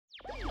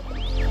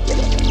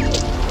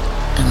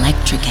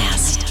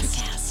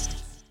Electricast.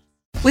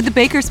 With the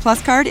Baker's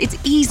Plus card, it's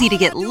easy to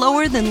get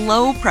lower than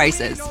low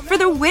prices for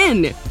the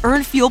win.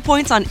 Earn fuel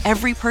points on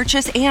every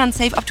purchase and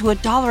save up to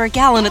 $1 a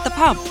gallon at the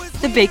pump.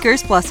 The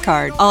Baker's Plus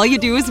card. All you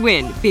do is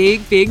win.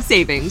 Big, big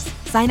savings.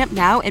 Sign up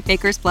now at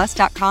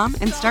bakersplus.com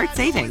and start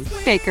saving.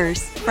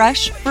 Baker's.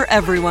 Fresh for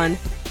everyone.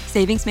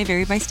 Savings may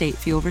vary by state.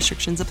 Fuel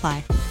restrictions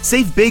apply.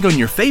 Save big on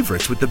your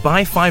favorites with the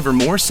Buy 5 or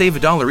More, Save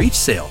 $1 each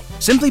sale.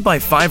 Simply buy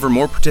 5 or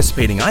more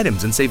participating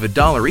items and save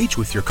 $1 each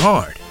with your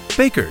card.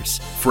 Baker's.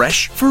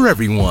 Fresh for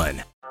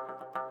everyone.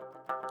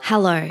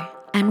 Hello,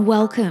 and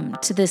welcome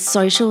to the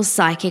Social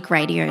Psychic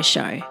Radio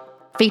Show,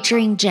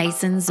 featuring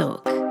Jason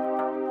Zook.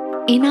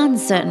 In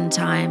uncertain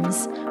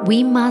times,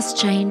 we must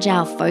change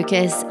our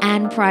focus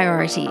and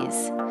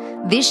priorities.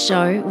 This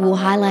show will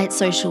highlight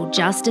social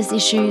justice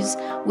issues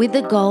with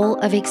the goal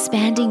of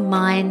expanding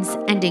minds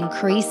and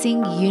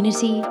increasing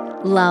unity,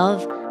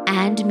 love,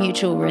 and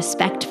mutual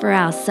respect for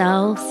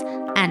ourselves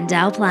and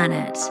our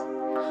planet.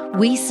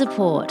 We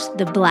support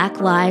the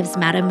Black Lives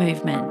Matter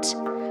movement.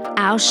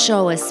 Our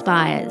show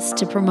aspires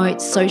to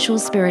promote social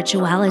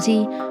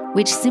spirituality,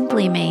 which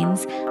simply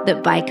means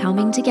that by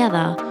coming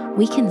together,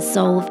 we can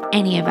solve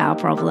any of our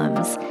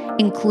problems,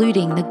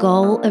 including the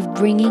goal of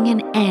bringing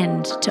an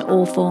end to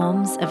all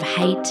forms of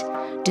hate,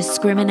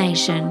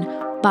 discrimination,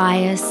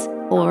 bias,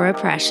 or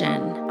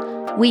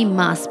oppression. We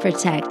must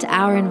protect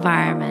our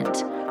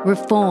environment,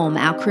 reform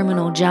our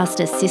criminal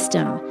justice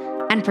system,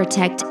 and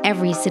protect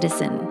every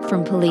citizen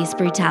from police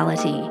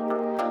brutality.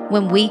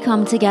 When we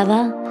come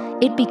together,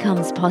 it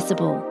becomes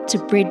possible to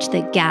bridge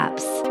the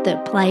gaps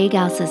that plague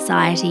our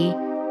society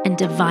and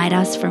divide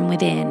us from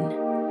within.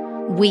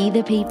 We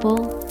the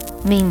people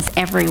means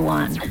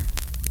everyone.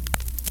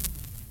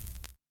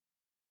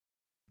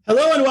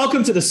 Hello and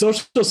welcome to the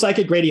Social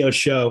Psychic Radio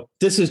Show.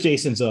 This is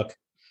Jason Zook.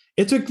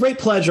 It's a great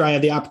pleasure I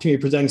have the opportunity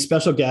of presenting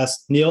special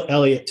guest Neil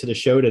Elliott to the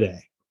show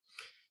today.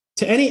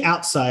 To any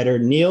outsider,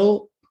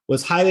 Neil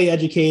was highly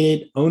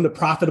educated, owned a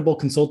profitable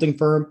consulting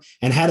firm,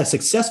 and had a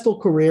successful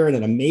career and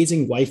an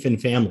amazing wife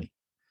and family.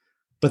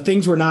 But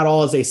things were not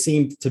all as they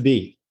seemed to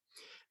be.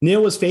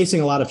 Neil was facing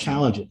a lot of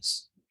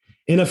challenges.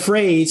 In a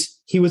phrase,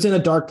 he was in a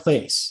dark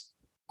place.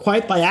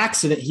 Quite by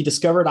accident, he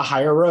discovered a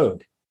higher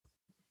road.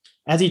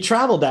 As he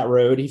traveled that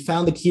road, he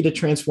found the key to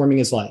transforming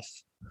his life.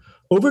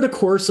 Over the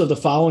course of the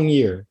following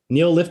year,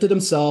 Neil lifted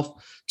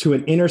himself to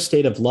an inner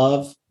state of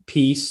love,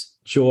 peace,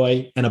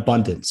 joy, and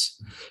abundance.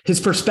 His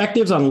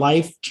perspectives on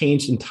life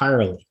changed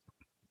entirely.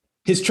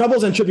 His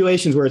troubles and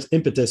tribulations were his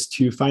impetus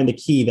to find the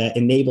key that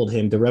enabled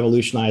him to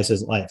revolutionize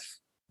his life.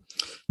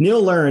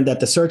 Neil learned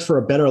that the search for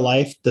a better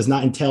life does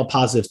not entail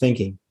positive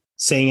thinking,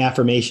 saying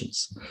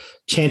affirmations,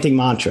 chanting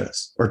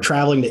mantras, or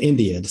traveling to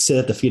India to sit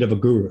at the feet of a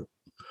guru,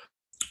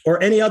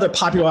 or any other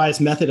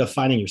popularized method of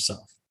finding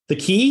yourself. The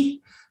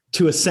key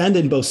to ascend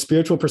in both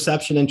spiritual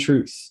perception and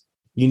truth,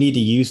 you need to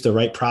use the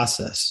right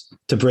process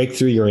to break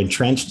through your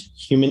entrenched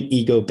human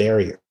ego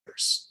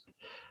barriers.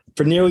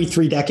 For nearly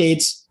 3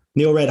 decades,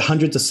 Neil read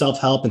hundreds of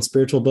self-help and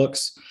spiritual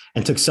books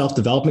and took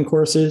self-development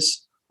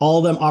courses. All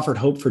of them offered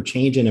hope for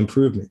change and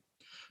improvement,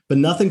 but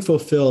nothing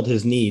fulfilled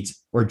his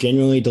needs or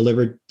genuinely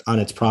delivered on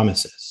its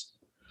promises.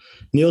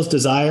 Neil's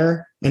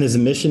desire and his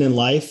mission in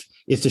life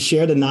is to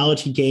share the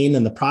knowledge he gained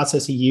and the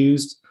process he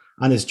used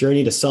on his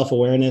journey to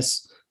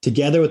self-awareness,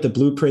 together with the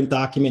blueprint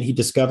document he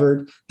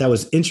discovered that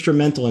was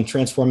instrumental in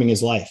transforming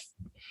his life.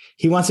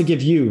 He wants to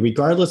give you,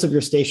 regardless of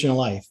your station in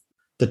life,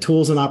 the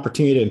tools and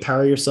opportunity to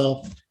empower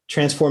yourself,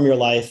 transform your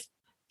life,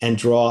 and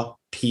draw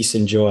peace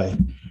and joy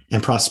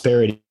and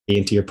prosperity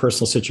into your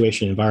personal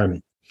situation and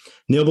environment.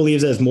 Neil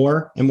believes as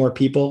more and more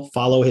people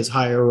follow his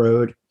higher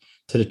road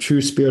to the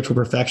true spiritual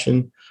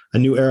perfection, a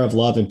new era of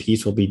love and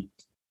peace will be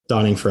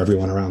dawning for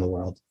everyone around the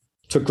world.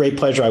 It's a great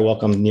pleasure. I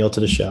welcome Neil to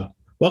the show.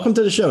 Welcome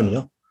to the show,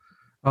 Neil.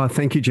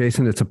 Thank you,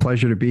 Jason. It's a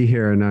pleasure to be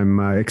here, and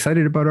I'm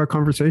excited about our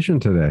conversation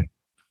today.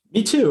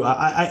 Me too.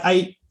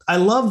 I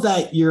love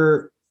that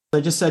I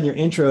just said in your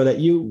intro that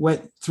you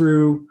went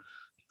through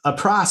a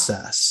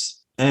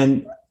process,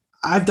 and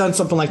I've done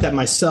something like that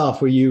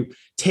myself, where you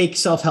take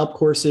self-help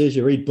courses,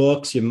 you read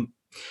books,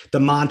 the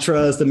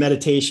mantras, the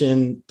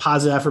meditation,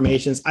 positive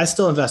affirmations. I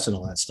still invest in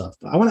all that stuff.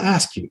 But I want to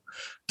ask you,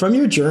 from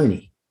your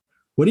journey,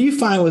 what do you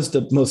find was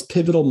the most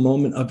pivotal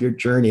moment of your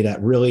journey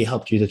that really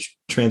helped you to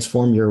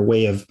transform your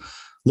way of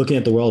looking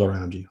at the world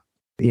around you?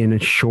 In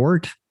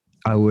short,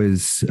 I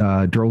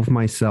drove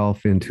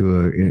myself into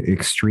an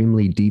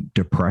extremely deep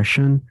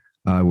depression.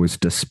 I was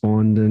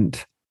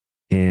despondent,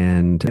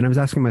 and I was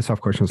asking myself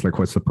questions like,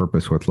 what's the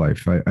purpose with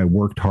life? I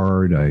worked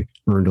hard. I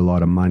earned a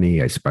lot of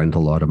money. I spent a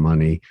lot of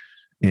money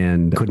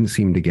and couldn't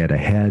seem to get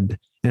ahead.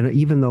 And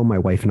even though my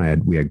wife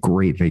and we had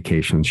great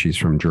vacations, she's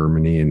from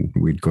Germany, and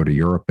we'd go to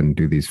Europe and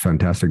do these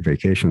fantastic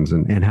vacations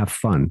and have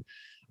fun.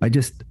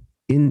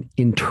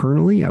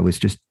 Internally, I was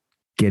just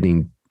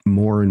getting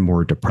more and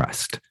more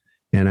depressed.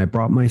 And I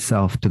brought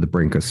myself to the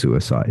brink of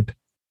suicide.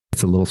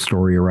 It's a little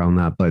story around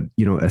that, but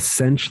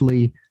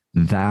essentially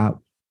that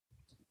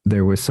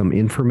there was some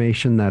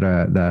information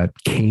that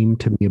came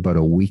to me about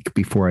a week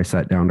before I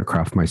sat down to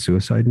craft my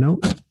suicide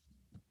note.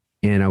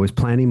 And I was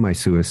planning my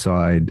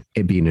suicide,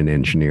 it being an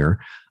engineer.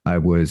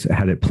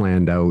 Had it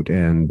planned out,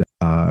 and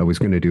I was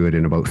going to do it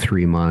in about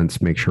 3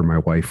 months, make sure my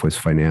wife was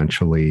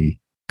financially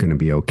going to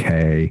be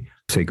okay,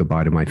 say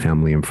goodbye to my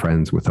family and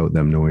friends without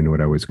them knowing what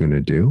I was going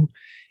to do.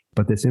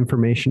 But this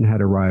information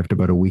had arrived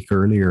about a week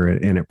earlier,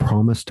 and it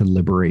promised to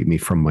liberate me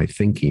from my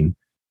thinking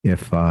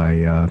if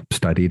I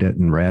studied it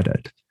and read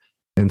it.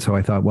 And so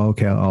I thought, well,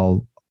 okay,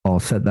 I'll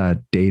set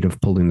that date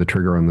of pulling the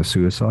trigger on the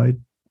suicide,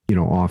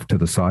 off to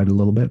the side a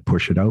little bit,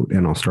 push it out,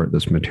 and I'll start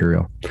this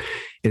material.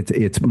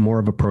 It's more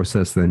of a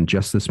process than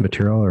just this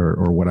material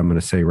or what I'm going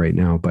to say right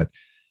now. But,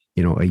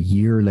 a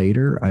year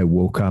later, I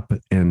woke up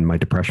and my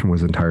depression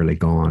was entirely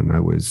gone. I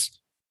was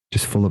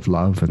just full of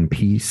love and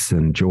peace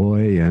and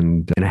joy.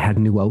 And I had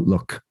a new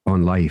outlook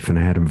on life, and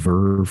I had a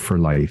verve for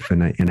life.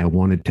 And I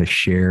wanted to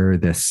share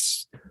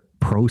this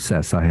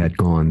process I had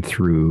gone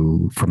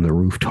through from the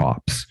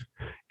rooftops.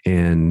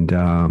 And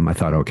I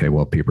thought, okay,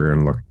 well, people are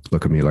going to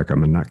look at me like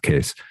I'm a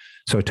nutcase.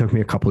 So it took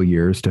me a couple of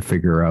years to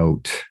figure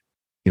out,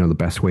 the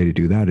best way to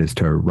do that is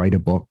to write a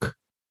book,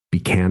 be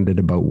candid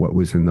about what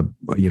was in the,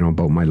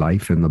 about my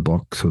life in the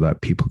book, so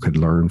that people could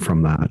learn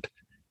from that.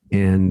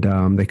 And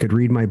they could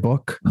read my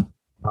book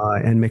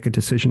and make a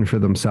decision for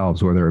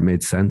themselves, whether it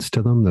made sense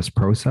to them, this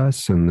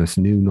process and this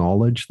new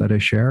knowledge that I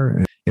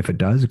share. If it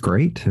does,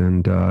 great.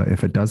 And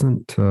if it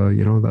doesn't,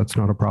 that's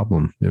not a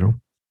problem,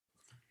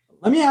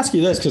 Let me ask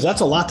you this, because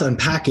that's a lot to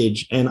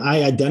unpackage. And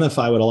I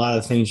identify with a lot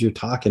of the things you're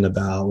talking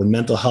about with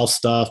mental health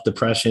stuff,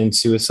 depression,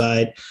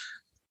 suicide,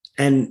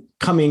 and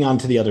coming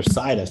onto the other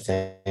side of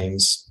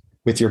things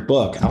with your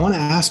book. I want to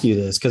ask you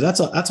this, because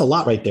that's a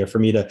lot right there for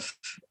me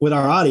with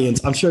our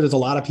audience. I'm sure there's a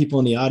lot of people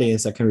in the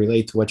audience that can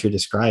relate to what you're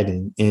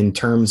describing in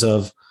terms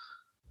of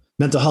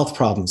mental health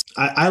problems.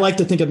 I like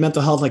to think of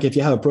mental health like if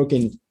you have a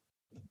broken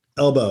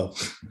elbow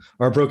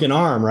or a broken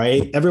arm,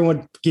 right?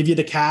 Everyone give you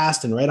the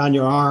cast and right on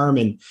your arm.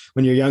 And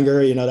when you're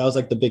younger, that was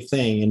like the big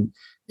thing. And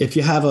if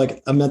you have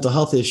like a mental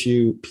health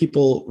issue,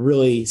 people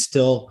really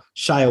still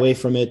shy away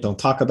from it. Don't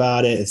talk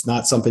about it. It's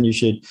not something you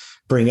should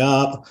bring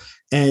up.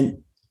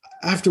 And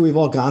after we've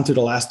all gone through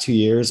the last 2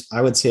 years,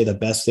 I would say the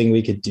best thing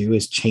we could do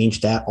is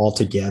change that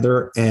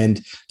altogether.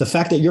 And the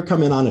fact that you're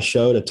coming on a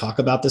show to talk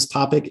about this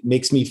topic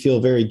makes me feel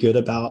very good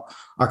about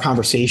our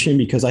conversation,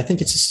 because I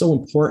think it's just so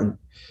important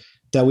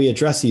that we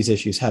address these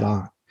issues head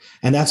on.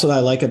 And that's what I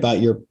like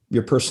about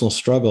your personal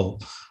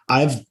struggle.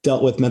 I've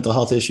dealt with mental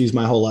health issues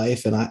my whole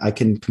life, and I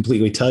can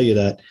completely tell you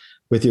that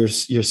with your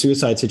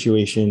suicide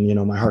situation,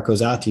 my heart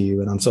goes out to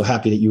you. And I'm so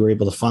happy that you were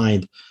able to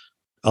find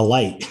a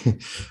light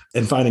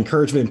and find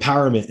encouragement,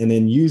 empowerment, and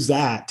then use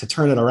that to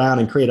turn it around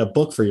and create a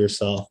book for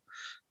yourself.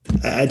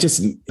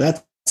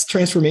 That's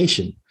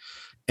transformation.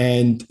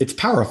 And it's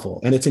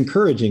powerful, and it's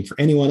encouraging for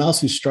anyone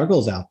else who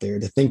struggles out there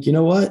to think, you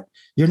know what?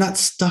 You're not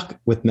stuck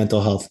with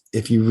mental health.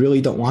 If you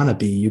really don't want to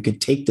be, you could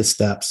take the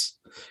steps,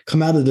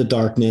 come out of the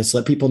darkness,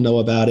 let people know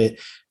about it,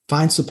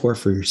 find support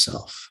for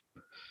yourself.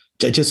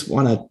 I just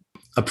want to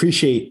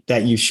appreciate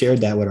that you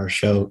shared that with our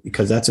show,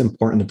 because that's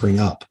important to bring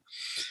up.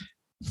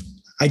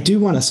 I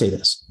do want to say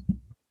this,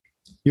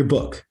 your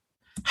book,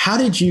 how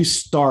did you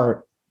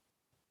start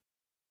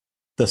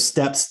the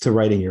steps to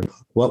writing your book?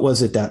 What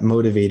was it that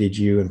motivated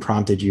you and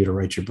prompted you to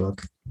write your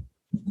book?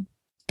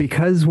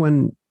 Because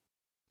when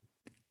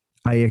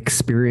I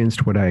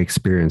experienced what I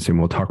experienced, and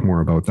we'll talk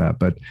more about that,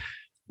 but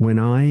when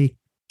I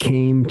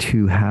came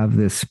to have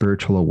this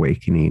spiritual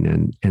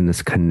awakening and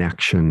this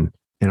connection,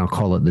 and I'll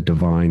call it the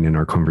divine in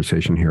our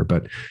conversation here,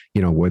 but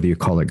whether you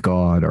call it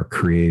God, our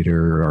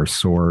creator, our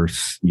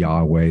source,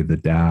 Yahweh, the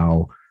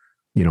Tao,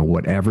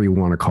 whatever you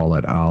want to call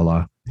it,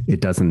 Allah,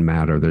 it doesn't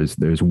matter.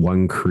 There's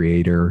one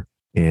creator.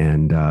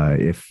 And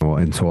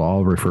so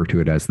I'll refer to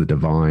it as the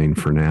divine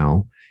for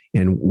now.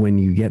 And when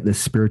you get this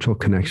spiritual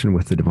connection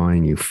with the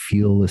divine, you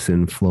feel this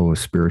inflow of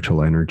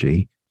spiritual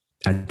energy.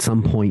 At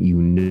some point,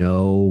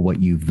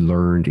 what you've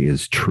learned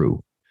is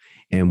true.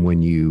 And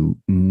when you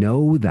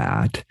know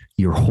that,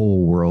 your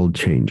whole world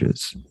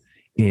changes.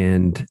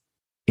 And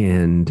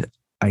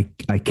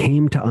I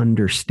came to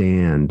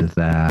understand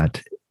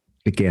that,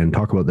 again,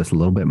 talk about this a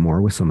little bit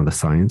more with some of the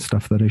science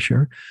stuff that I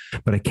share,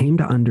 but I came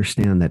to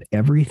understand that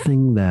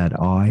everything that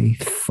I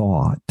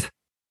thought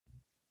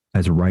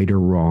as right or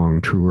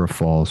wrong, true or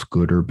false,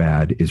 good or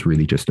bad, is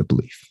really just a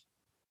belief.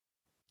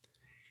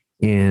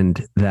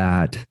 And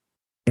that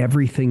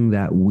everything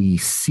that we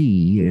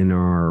see in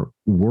our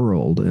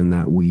world and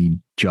that we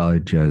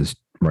judge as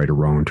right or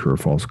wrong, true or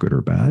false, good or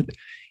bad,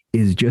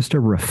 is just a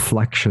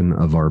reflection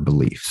of our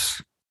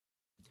beliefs.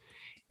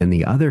 And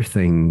the other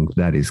thing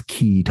that is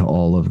key to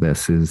all of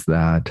this is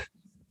that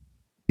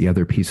the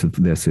other piece of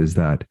this is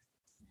that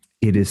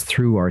it is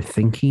through our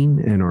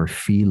thinking and our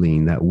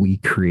feeling that we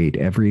create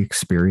every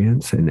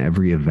experience and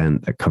every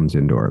event that comes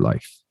into our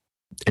life.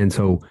 And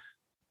so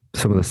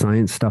some of the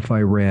science stuff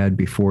I read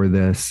before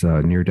this,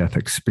 near-death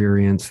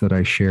experience that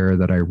I share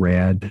that I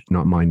read,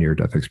 not my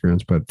near-death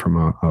experience, but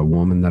from a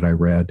woman that I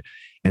read.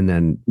 And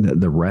then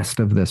the rest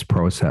of this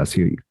process,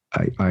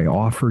 I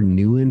offer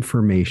new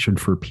information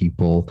for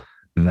people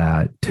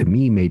that to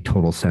me made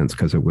total sense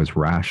because it was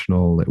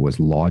rational, it was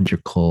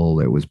logical,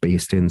 it was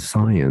based in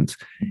science,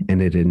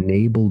 and it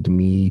enabled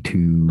me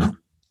to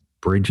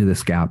bridge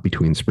this gap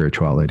between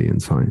spirituality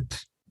and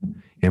science.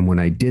 And when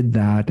I did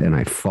that and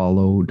I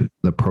followed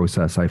the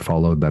process I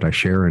followed that I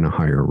share in A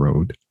Higher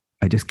Road,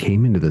 I just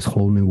came into this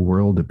whole new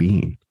world of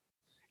being.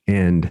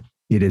 And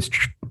it is,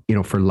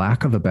 for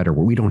lack of a better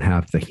word, we don't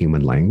have the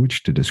human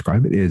language to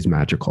describe it. It is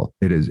magical.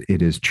 It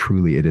is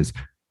truly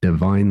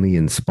divinely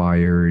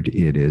inspired.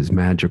 It is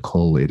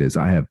magical.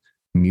 I have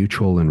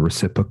mutual and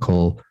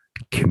reciprocal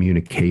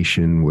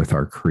communication with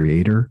our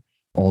Creator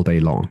all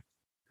day long.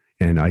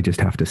 And I just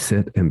have to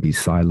sit and be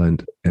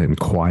silent and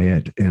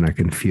quiet, and I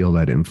can feel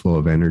that inflow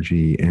of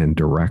energy and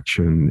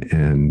direction.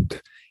 And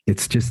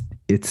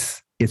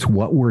it's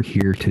what we're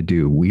here to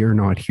do. We are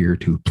not here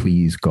to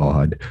please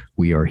God.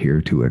 We are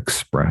here to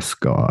express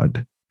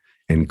God,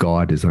 and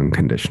God is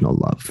unconditional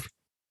love.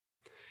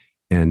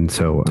 And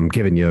so I'm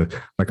giving you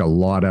like a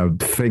lot of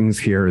things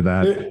here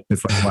that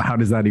it's like, well, how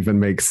does that even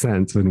make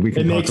sense? And we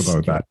can talk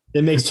about that.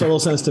 It makes total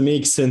sense to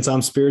me since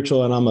I'm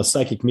spiritual and I'm a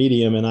psychic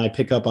medium, and I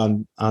pick up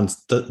on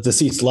the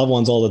deceased loved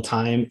ones all the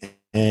time.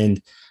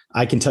 And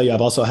I can tell you, I've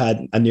also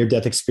had a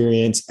near-death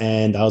experience,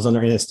 and I was under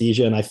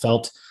anesthesia, and I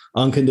felt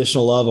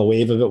unconditional love, a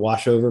wave of it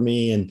wash over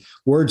me. And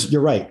words,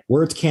 you're right.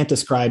 Words can't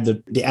describe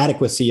the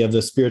adequacy of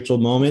the spiritual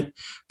moment,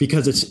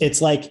 because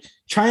it's like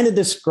trying to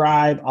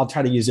describe, I'll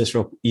try to use this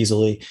real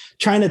easily,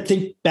 trying to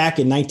think back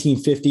in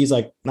 1950s,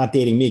 like not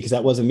dating me, because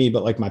that wasn't me,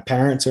 but like my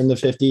parents are in the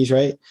 50s,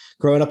 right?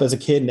 Growing up as a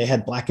kid, and they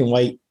had black and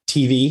white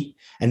TV.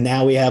 And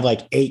now we have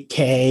like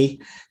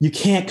 8K. You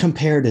can't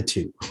compare the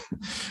two.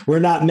 We're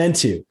not meant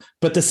to.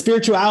 But the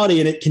spirituality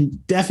in it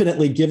can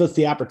definitely give us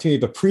the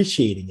opportunity of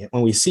appreciating it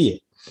when we see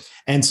it.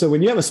 And so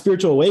when you have a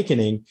spiritual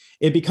awakening,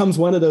 it becomes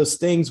one of those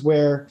things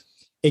where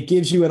it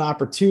gives you an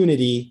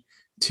opportunity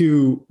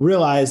to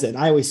realize that, and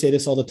I always say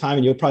this all the time,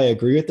 and you'll probably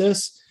agree with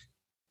this,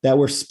 that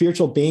we're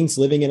spiritual beings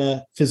living in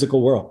a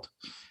physical world.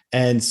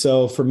 And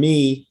so for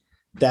me,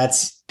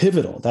 that's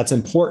pivotal. That's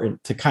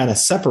important to kind of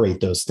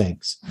separate those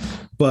things.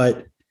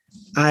 But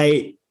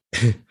I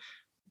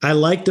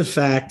like the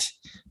fact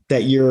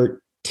that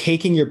you're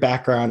taking your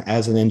background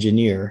as an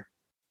engineer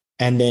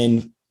and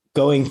then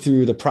going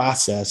through the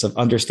process of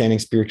understanding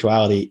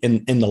spirituality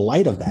in the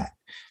light of that,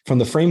 from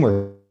the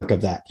framework of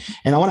that.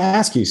 And I want to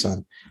ask you,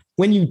 son,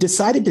 when you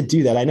decided to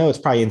do that, I know it's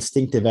probably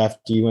instinctive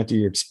after you went through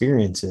your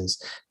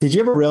experiences. Did you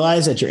ever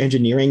realize that your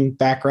engineering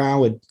background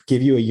would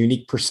give you a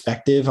unique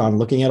perspective on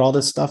looking at all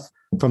this stuff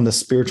from the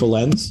spiritual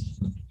lens?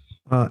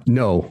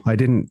 No, I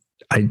didn't.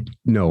 I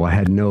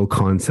had no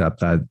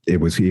concept that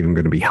it was even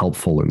going to be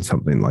helpful in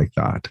something like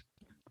that.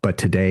 But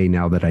today,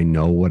 now that I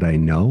know what I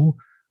know,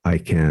 I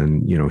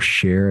can,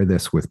 share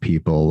this with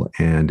people.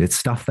 And it's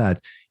stuff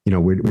that,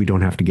 we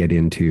don't have to get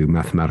into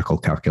mathematical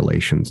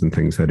calculations and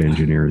things that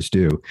engineers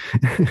do.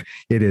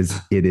 It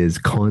is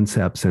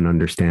concepts and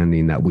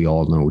understanding that we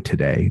all know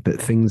today,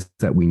 that things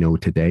that we know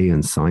today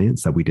in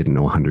science that we didn't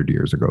know 100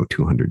 years ago,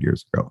 200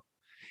 years ago.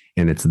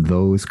 And it's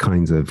those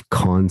kinds of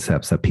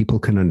concepts that people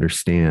can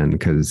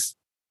understand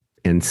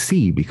and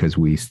see, because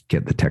we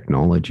get the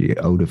technology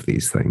out of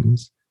these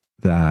things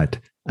that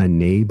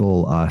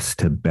enable us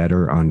to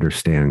better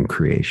understand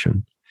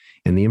creation.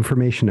 And the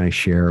information I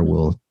share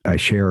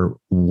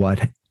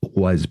what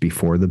was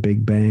before the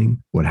Big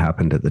Bang, what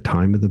happened at the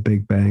time of the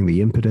Big Bang,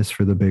 the impetus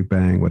for the Big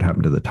Bang, what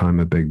happened at the time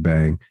of Big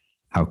Bang,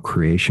 how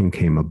creation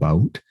came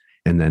about,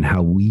 and then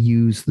how we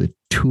use the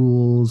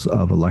tools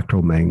of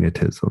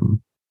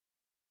electromagnetism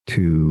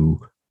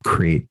to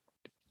create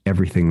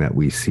everything that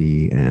we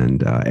see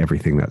and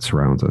everything that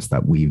surrounds us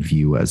that we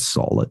view as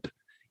solid.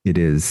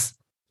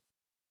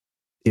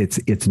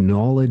 It's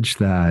knowledge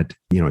that,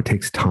 it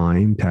takes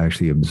time to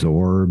actually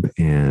absorb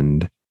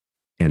and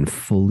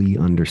fully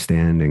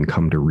understand and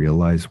come to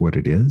realize what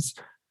it is.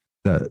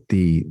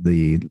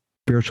 The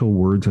spiritual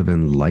words of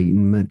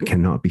enlightenment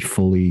cannot be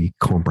fully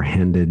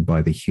comprehended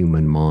by the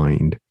human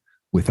mind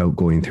without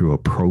going through a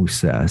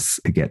process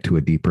to get to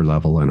a deeper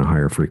level and a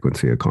higher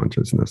frequency of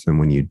consciousness. And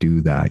when you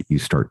do that, you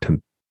start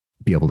to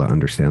be able to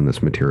understand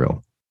this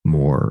material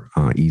more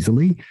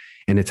easily.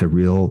 And it's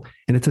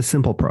a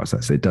simple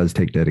process. It does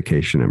take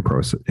dedication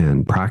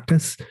and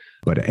practice,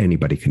 but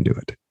anybody can do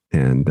it.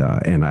 And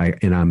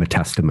I'm a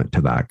testament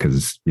to that,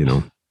 because,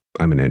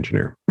 I'm an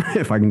engineer.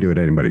 If I can do it,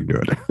 anybody can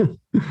do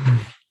it.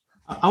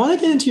 I want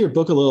to get into your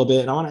book a little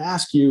bit. And I want to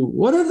ask you,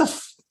 what are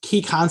the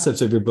key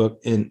concepts of your book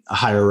in A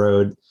Higher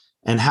Road,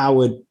 and how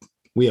would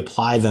we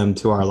apply them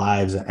to our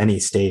lives at any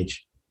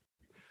stage?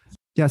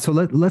 Yeah, so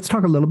let's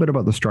talk a little bit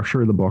about the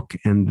structure of the book,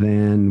 and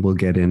then we'll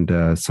get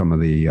into some of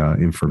the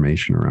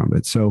information around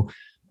it. So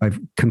I've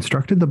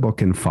constructed the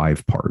book in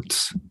 5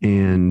 parts,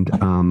 and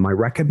my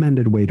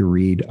recommended way to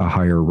read A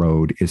Higher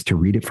Road is to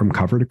read it from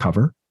cover to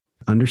cover,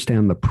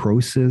 understand the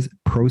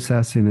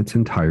process in its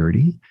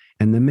entirety,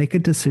 and then make a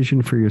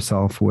decision for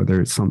yourself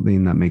whether it's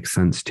something that makes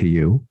sense to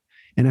you.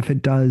 And if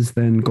it does,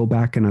 then go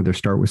back and either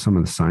start with some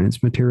of the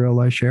science material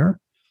I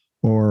share,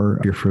 or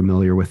if you're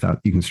familiar with that,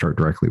 you can start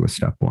directly with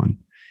step 1.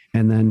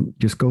 and then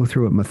just go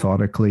through it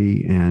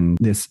methodically. And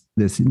this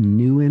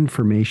new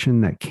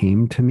information that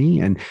came to me.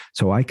 And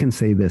so I can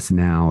say this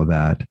now,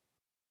 that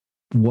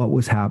what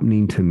was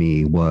happening to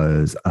me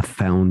was a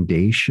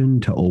foundation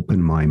to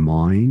open my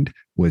mind,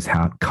 was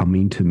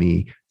coming to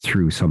me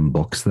through some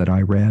books that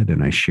I read,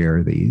 and I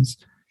share these.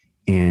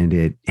 And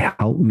it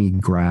helped me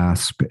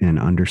grasp and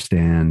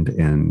understand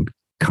and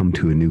come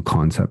to a new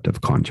concept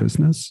of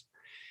consciousness.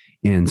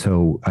 And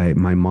so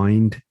my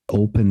mind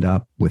opened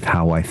up with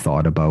how I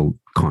thought about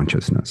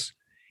consciousness.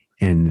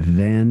 And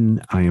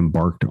then I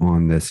embarked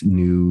on this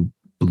new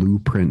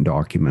blueprint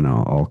document,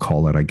 I'll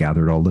call it. I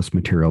gathered all this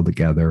material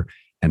together,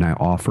 and I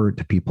offer it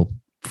to people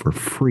for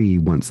free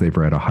once they've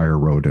read A Higher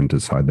Road and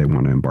decide they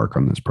want to embark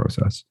on this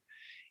process.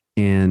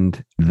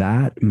 And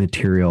that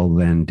material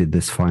then did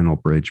this final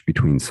bridge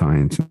between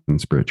science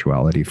and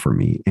spirituality for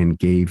me, and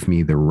gave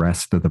me the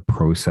rest of the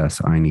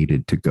process I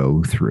needed to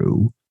go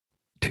through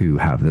to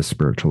have this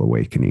spiritual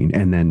awakening,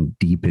 and then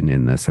deepen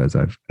in this as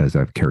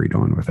I've carried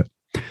on with it.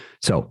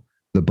 So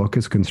the book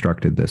is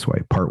constructed this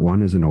way. Part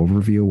 1 is an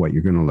overview of what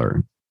you're going to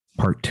learn.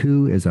 Part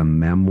 2 is a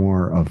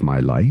memoir of my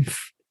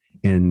life.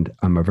 And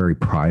I'm a very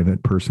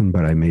private person,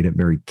 but I made it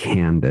very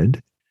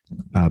candid,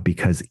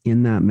 because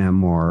in that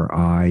memoir,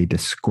 I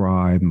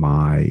describe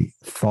my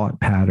thought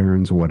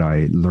patterns, what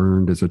I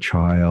learned as a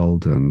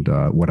child, and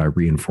what I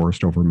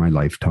reinforced over my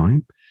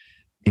lifetime.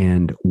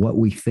 And what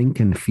we think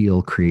and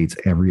feel creates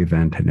every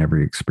event and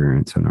every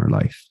experience in our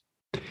life.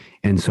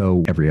 And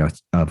so every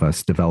of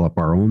us develop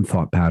our own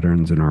thought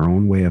patterns and our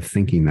own way of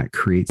thinking that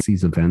creates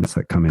these events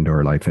that come into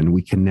our life. And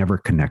we can never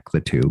connect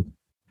the two.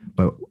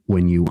 But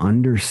when you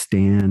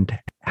understand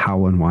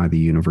how and why the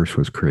universe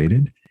was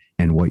created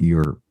and what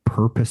your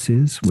purpose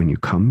is when you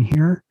come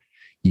here,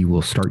 you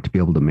will start to be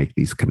able to make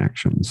these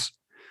connections.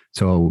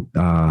 So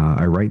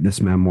I write this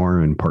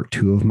memoir in part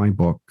 2 of my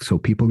book, so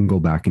people can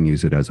go back and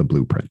use it as a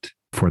blueprint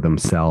for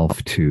themselves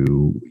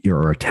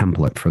or a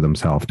template for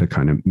themselves to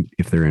kind of,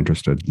 if they're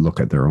interested, look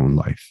at their own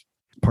life.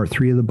 Part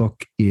 3 of the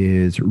book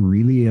is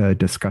really a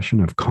discussion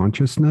of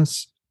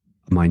consciousness,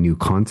 my new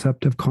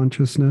concept of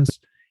consciousness.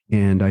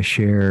 And I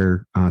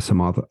share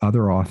some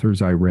other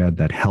authors I read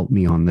that helped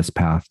me on this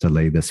path to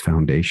lay this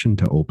foundation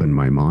to open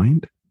my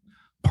mind.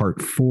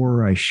 Part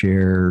 4, I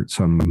share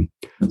some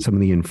of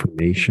the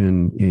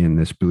information in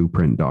this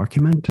blueprint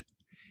document.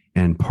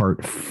 And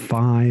part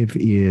 5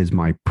 is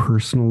my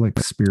personal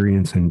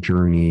experience and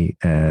journey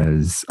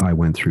as I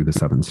went through the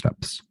 7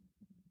 steps.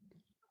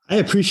 I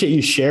appreciate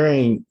you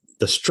sharing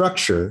the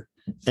structure.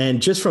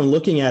 And just from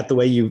looking at the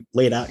way you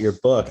laid out your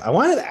book, I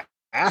wanted to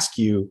ask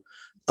you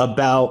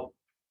about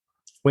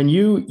when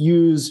you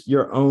use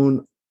your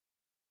own,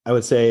 I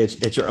would say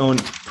it's your own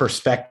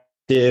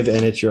perspective,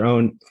 and it's your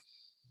own,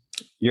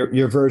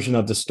 your version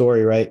of the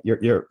story, right?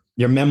 Your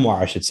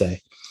memoir, I should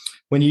say.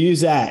 When you use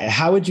that,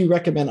 how would you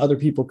recommend other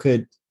people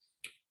could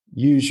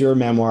use your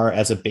memoir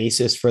as a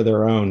basis for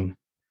their own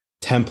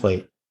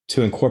template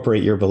to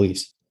incorporate your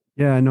beliefs?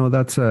 Yeah, no,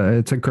 it's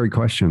a great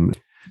question.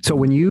 So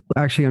when you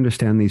actually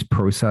understand these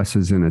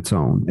processes in its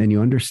own, and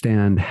you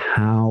understand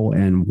how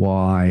and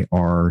why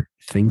our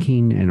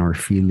thinking and our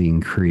feeling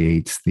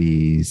creates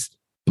these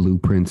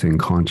blueprints in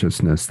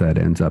consciousness that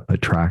ends up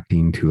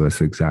attracting to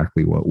us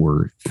exactly what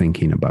we're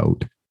thinking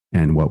about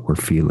and what we're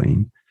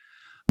feeling,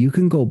 you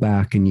can go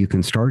back and you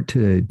can start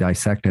to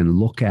dissect and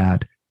look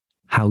at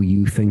how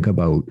you think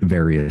about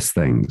various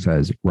things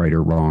as right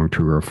or wrong,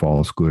 true or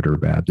false, good or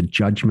bad, the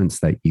judgments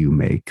that you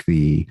make,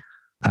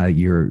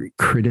 your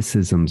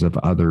criticisms of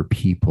other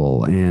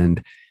people,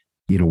 and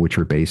which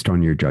are based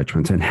on your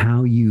judgments, and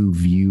how you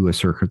view a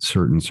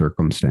certain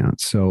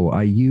circumstance. So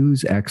I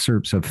use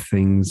excerpts of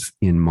things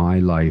in my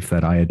life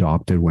that I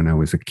adopted when I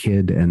was a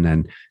kid, and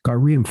then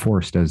got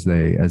reinforced as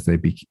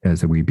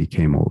we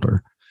became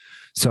older.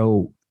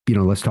 So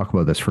let's talk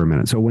about this for a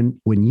minute. So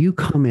when you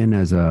come in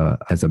as a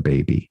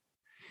baby,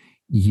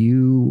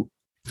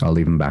 I'll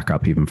even back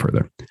up even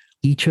further.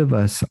 Each of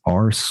us,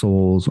 our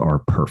souls are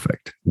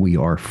perfect.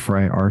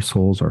 Our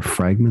souls are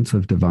fragments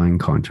of divine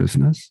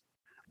consciousness.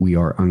 We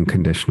are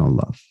unconditional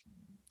love.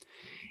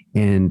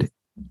 And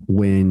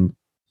when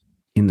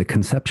in the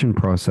conception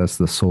process,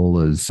 the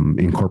soul is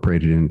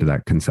incorporated into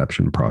that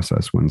conception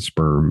process when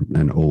sperm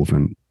and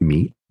ovum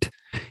meet,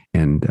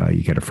 and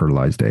you get a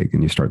fertilized egg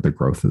and you start the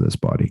growth of this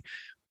body.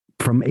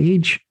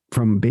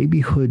 From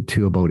babyhood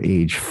to about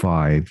age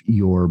 5,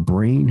 your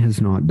brain has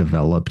not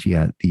developed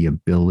yet the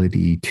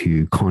ability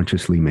to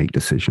consciously make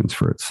decisions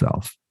for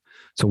itself.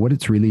 So what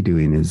it's really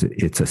doing is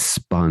it's a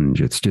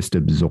sponge. It's just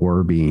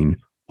absorbing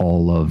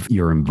all of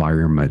your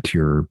environment,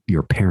 your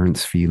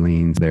parents'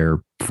 feelings,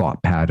 their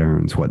thought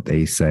patterns, what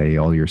they say,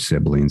 all your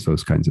siblings,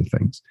 those kinds of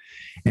things.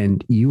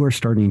 And you are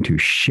starting to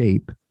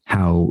shape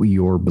how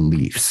your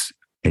beliefs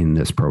in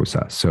this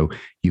process. So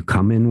you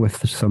come in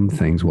with some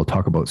things, we'll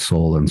talk about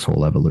soul and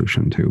soul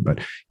evolution too, but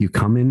you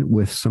come in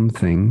with some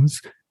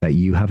things that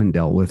you haven't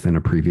dealt with in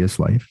a previous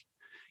life.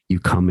 You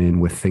come in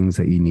with things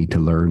that you need to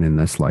learn in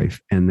this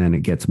life, and then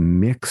it gets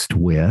mixed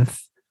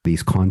with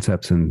these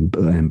concepts and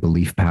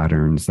belief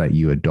patterns that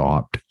you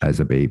adopt as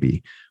a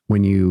baby.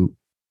 When you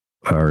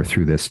or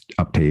through this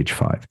up to age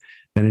 5.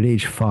 Then at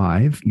age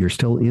 5, you're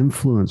still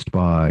influenced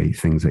by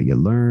things that you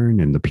learn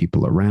and the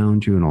people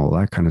around you and all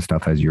that kind of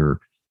stuff as your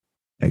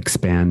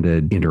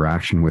expanded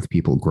interaction with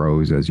people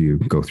grows as you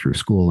go through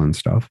school and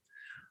stuff.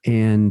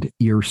 And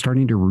you're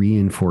starting to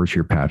reinforce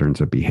your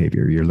patterns of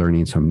behavior. You're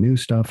learning some new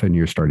stuff and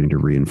you're starting to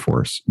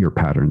reinforce your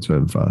patterns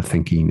of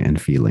thinking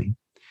and feeling.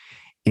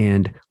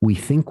 And we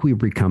think we're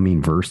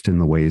becoming versed in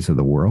the ways of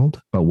the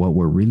world, but what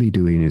we're really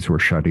doing is we're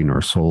shutting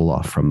our soul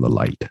off from the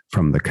light,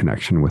 from the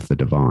connection with the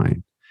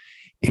divine.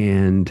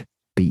 And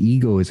the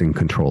ego is in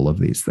control of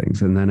these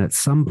things. And then at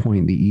some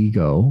point, the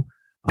ego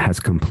has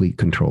complete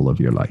control of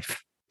your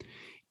life.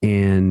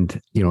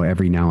 And,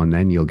 every now and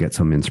then you'll get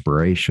some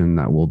inspiration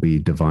that will be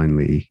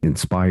divinely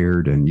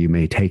inspired, and you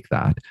may take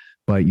that,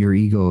 but your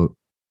ego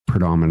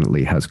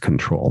predominantly has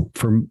control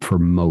for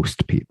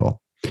most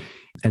people.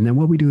 And then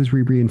what we do is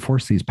we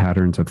reinforce these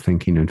patterns of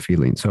thinking and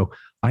feeling. So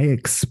I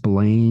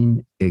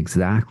explain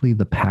exactly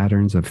the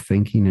patterns of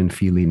thinking and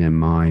feeling in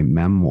my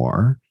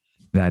memoir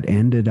that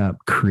ended up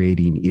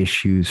creating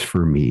issues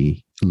for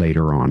me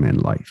later on in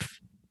life.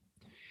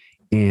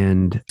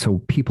 And so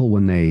people,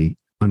 when they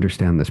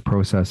understand this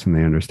process and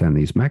they understand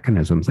these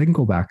mechanisms, they can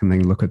go back and they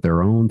can look at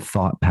their own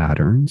thought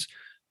patterns,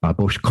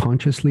 both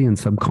consciously and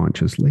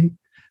subconsciously,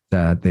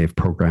 that they've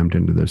programmed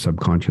into their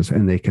subconscious,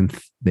 and they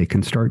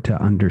can start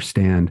to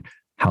understand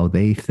how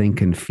they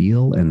think and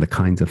feel and the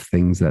kinds of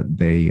things that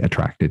they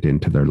attracted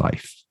into their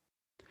life.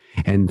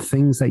 And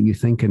things that you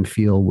think and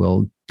feel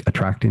will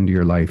attract into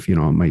your life, it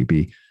might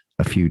be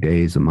a few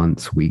days, a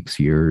month, weeks,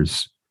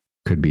 years,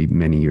 could be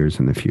many years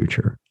in the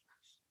future.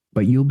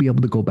 But you'll be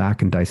able to go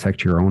back and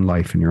dissect your own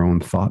life and your own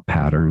thought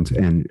patterns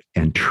and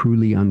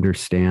truly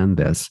understand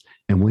this.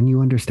 And when you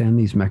understand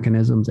these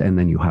mechanisms, and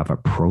then you have a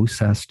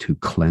process to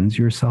cleanse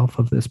yourself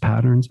of this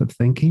patterns of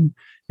thinking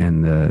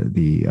and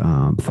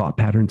the thought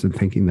patterns and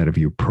thinking that have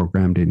you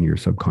programmed in your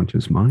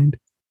subconscious mind,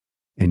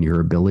 and your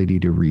ability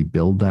to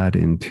rebuild that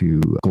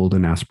into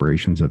golden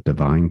aspirations of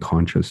divine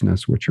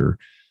consciousness, which are,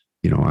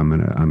 I'm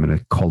gonna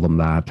call them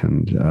that,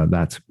 and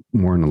that's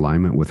more in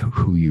alignment with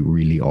who you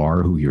really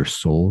are, who your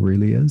soul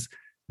really is.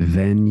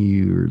 Then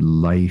your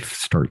life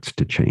starts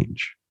to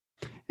change,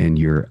 and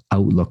your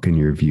outlook and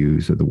your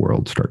views of the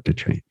world start to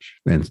change.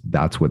 And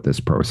that's what this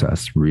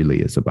process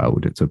really is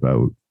about. It's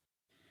about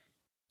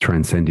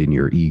transcending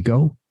your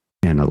ego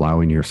and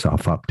allowing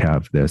yourself up to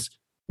have this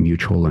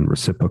mutual and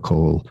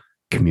reciprocal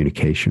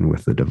communication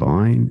with the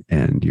divine,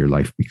 and your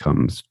life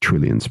becomes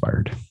truly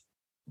inspired.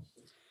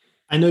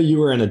 I know you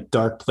were in a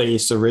dark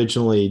place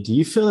originally. Do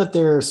you feel that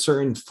there are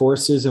certain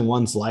forces in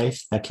one's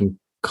life that can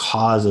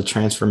cause a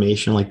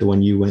transformation like the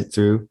one you went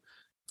through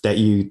that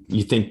you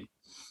think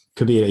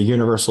could be a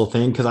universal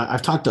thing? Because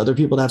I've talked to other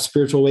people that have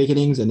spiritual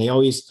awakenings, and they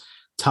always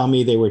tell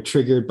me they were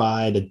triggered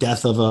by the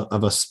death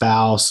of a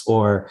spouse,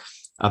 or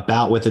a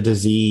bout with a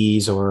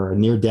disease, or a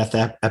near-death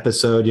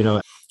episode.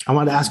 I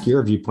wanted to ask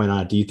your viewpoint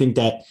on it. Do you think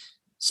that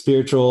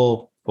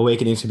spiritual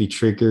awakenings can be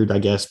triggered, I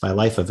guess, by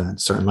life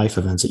events, certain life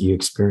events that you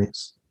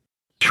experience?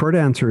 Short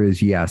answer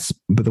is yes.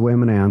 But the way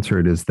I'm going to answer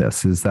it is this,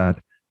 so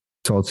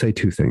I'll say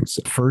two things.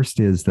 First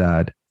is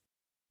that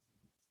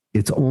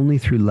it's only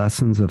through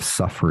lessons of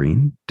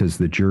suffering does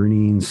the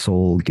journeying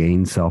soul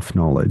gain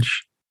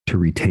self-knowledge to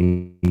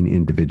retain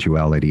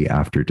individuality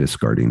after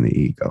discarding the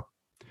ego.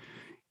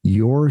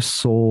 Your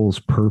soul's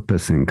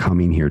purpose in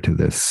coming here to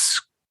this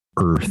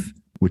earth,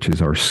 which is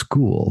our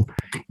school,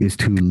 is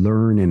to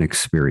learn and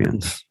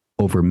experience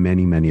over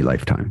many, many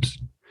lifetimes.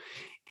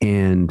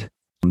 And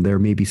there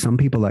may be some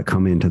people that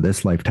come into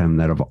this lifetime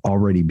that have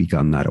already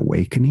begun that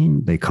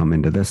awakening. They come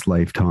into this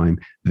lifetime.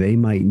 They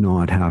might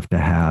not have to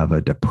have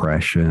a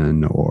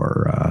depression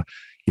or,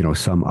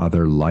 some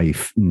other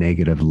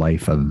negative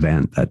life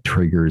event that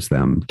triggers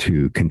them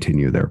to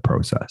continue their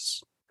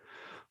process.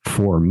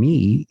 For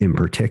me in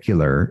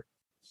particular,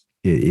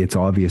 it's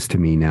obvious to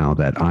me now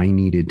that I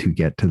needed to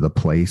get to the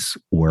place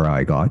where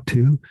I got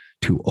to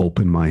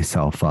open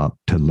myself up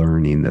to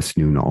learning this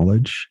new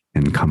knowledge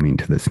and coming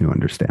to this new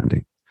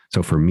understanding.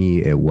 So for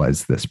me, it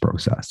was this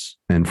process,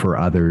 and for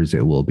others,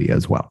 it will be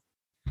as well.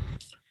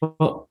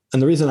 Well,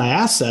 and the reason I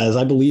ask that is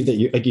I believe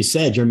that, like you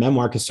said, your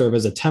memoir could serve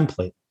as a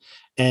template.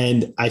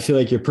 And I feel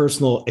like your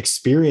personal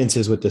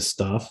experiences with this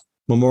stuff,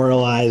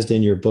 memorialized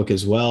in your book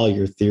as well,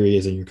 your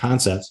theories and your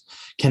concepts,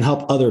 can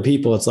help other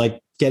people. It's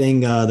like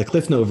getting the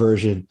Cliff Note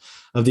version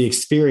of the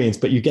experience,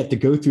 but you get to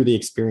go through the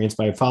experience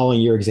by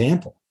following your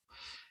example.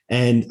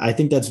 And I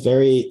think that's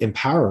very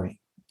empowering.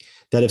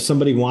 That if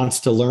somebody wants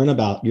to learn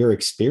about your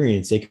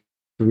experience, they can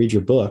read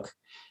your book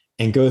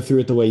and go through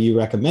it the way you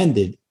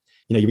recommended.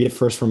 You read it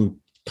first from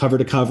cover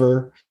to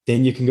cover,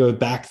 then you can go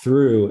back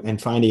through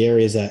and find the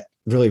areas that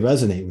really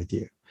resonate with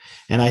you.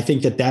 And I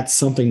think that that's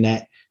something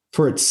that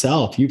for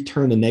itself, you've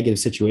turned a negative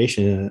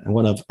situation into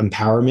one of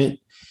empowerment,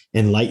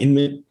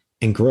 enlightenment,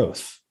 and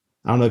growth.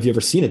 I don't know if you've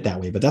ever seen it that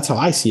way, but that's how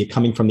I see it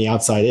coming from the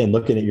outside in,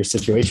 looking at your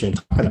situation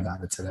and talking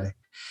about it today.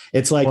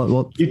 It's like,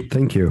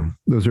 thank you.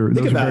 Those are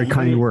very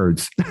kind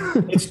words.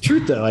 It's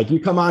truth though. Like you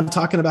come on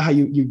talking about how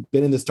you've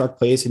been in this dark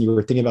place and you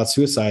were thinking about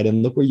suicide,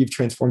 and look where you've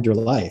transformed your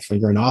life.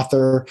 Like you're an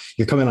author,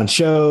 you're coming on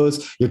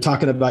shows, you're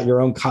talking about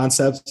your own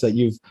concepts that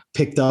you've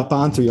picked up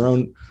on through your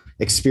own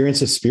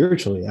experiences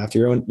spiritually after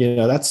your own,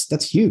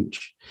 that's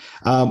huge.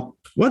 One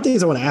of the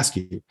things I want to ask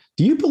you,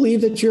 do you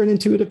believe that you're an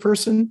intuitive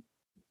person?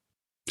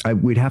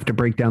 We'd have to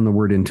break down the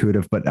word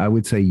intuitive, but I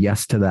would say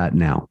yes to that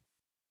now.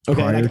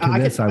 Okay. Prior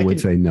to this, I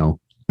would say no.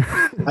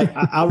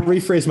 I'll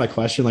rephrase my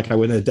question like I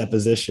would in a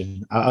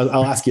deposition.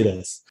 I'll ask you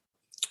this.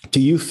 Do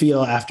you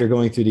feel after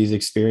going through these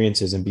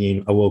experiences and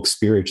being awoke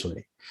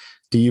spiritually,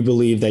 do you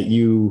believe that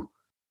you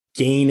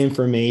gain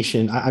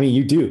information? I mean,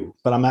 you do,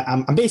 but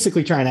I'm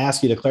basically trying to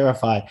ask you to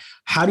clarify,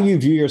 how do you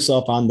view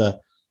yourself on the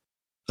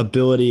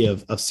ability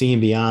of seeing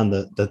beyond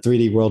the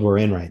 3D world we're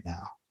in right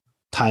now?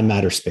 Time,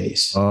 matter,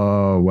 space.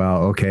 Oh,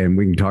 wow. Okay. And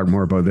we can talk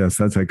more about this.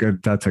 That's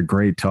a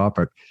great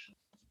topic.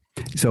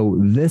 So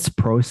this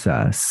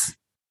process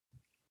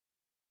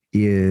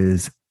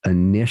is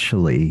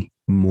initially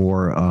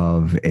more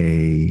of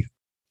a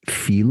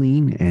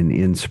feeling and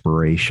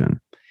inspiration.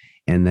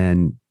 And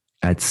then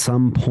at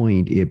some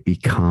point it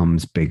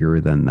becomes bigger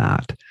than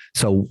that.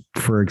 So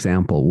for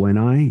example,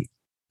 when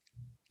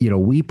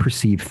we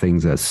perceive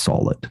things as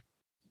solid,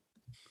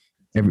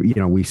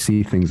 we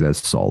see things as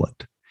solid.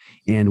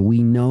 And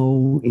we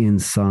know in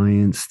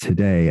science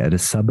today at a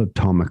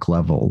subatomic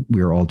level,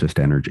 we're all just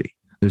energy.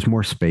 There's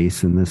more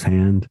space in this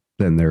hand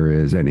than there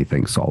is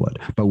anything solid,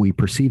 but we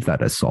perceive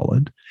that as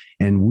solid.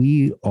 And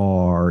we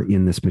are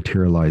in this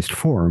materialized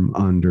form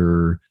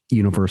under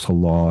universal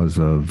laws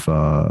of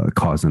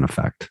cause and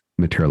effect,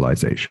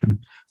 materialization.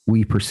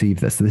 We perceive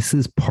this. This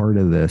is part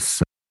of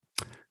this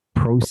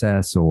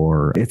process,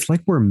 or it's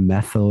like we're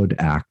method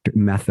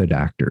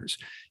actors.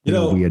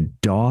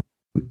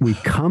 We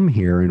come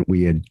here and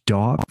we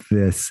adopt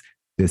this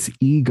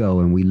ego,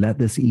 and we let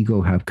this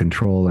ego have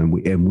control, and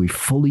we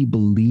fully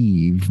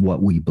believe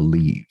what we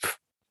believe.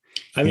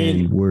 I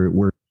mean, and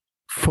we're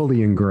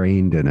fully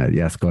ingrained in it.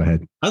 Yes, go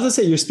ahead. I was gonna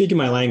say, you're speaking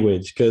my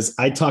language, because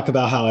I talk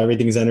about how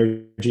everything's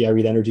energy. I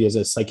read energy as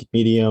a psychic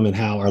medium, and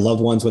how our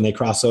loved ones, when they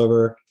cross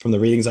over, from the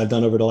readings I've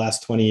done over the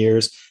last 20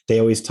 years, they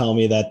always tell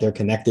me that they're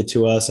connected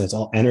to us. And it's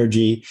all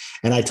energy.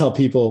 And I tell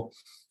people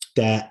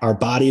that our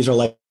bodies are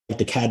like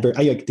the Cadbury.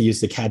 I like to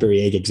use the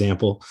Cadbury egg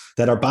example,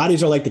 that our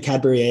bodies are like the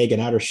Cadbury egg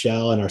and outer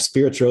shell, and our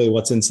spirit's really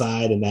what's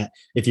inside. And that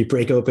if you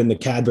break open the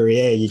Cadbury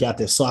egg, you got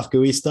this soft,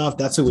 gooey stuff.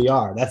 That's who we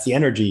are. That's the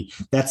energy.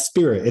 That's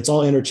spirit. It's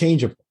all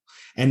interchangeable.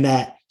 And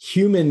that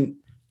human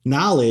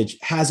knowledge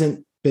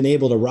hasn't been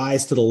able to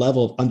rise to the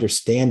level of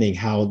understanding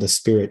how the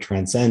spirit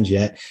transcends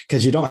yet,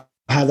 because you don't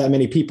have that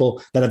many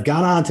people that have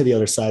gone on to the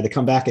other side to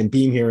come back and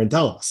beam here and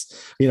tell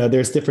us.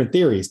 There's different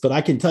theories, but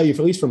I can tell you, at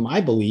least from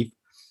my belief,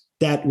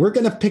 that we're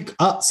going to pick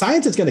up,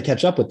 science is going to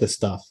catch up with this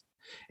stuff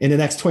in the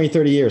next 20,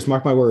 30 years.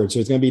 Mark my words.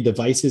 There's going to be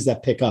devices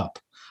that pick up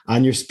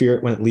on your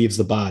spirit when it leaves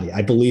the body.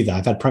 I believe that.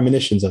 I've had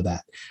premonitions of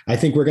that. I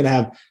think we're going to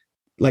have,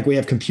 like we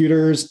have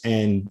computers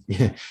and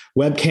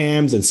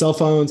webcams and cell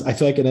phones. I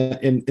feel like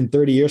in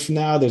 30 years from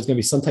now, there's going to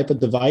be some type of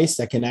device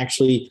that can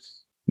actually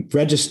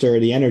register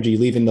the energy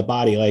leaving the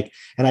body.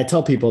 And I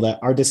tell people that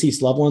our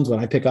deceased loved ones, when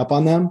I pick up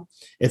on them,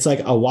 it's like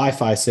a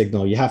Wi-Fi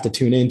signal. You have to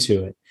tune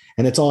into it.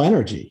 And it's all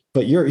energy,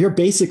 but you're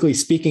basically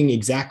speaking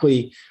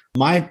exactly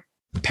my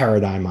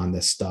paradigm on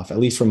this stuff, at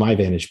least from my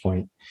vantage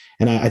point.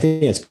 And I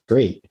think it's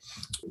great.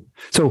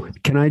 So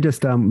can I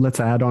just, let's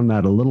add on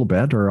that a little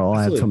bit, or I'll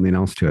Absolutely. Add something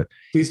else to it.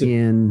 Please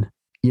do.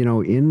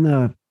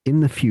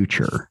 In the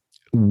future,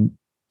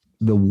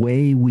 the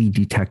way we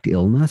detect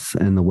illness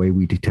and the way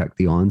we detect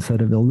the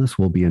onset of illness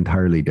will be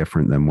entirely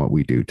different than what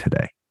we do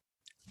today.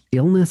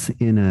 Illness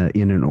in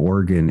an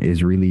organ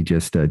is really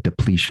just a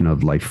depletion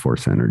of life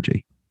force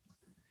energy.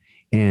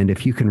 And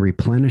if you can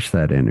replenish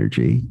that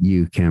energy,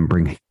 you can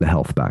bring the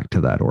health back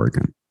to that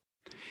organ.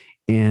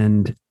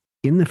 And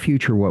in the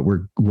future, what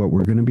we're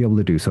going to be able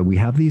to do, so we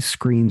have these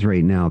screens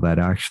right now that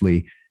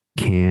actually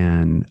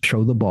can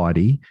show the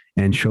body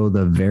and show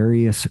the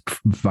various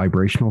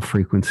vibrational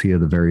frequency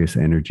of the various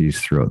energies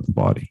throughout the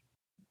body.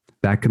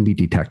 That can be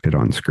detected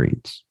on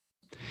screens.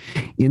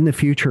 In the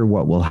future,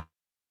 there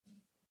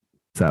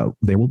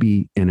will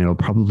be, and it'll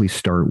probably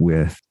start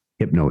with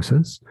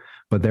hypnosis,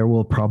 but there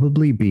will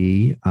probably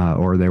be,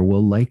 or there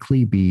will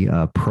likely be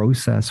a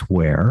process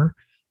where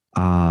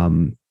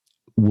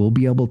we'll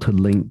be able to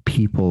link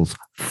people's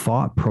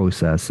thought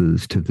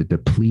processes to the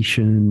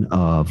depletion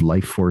of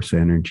life force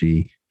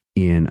energy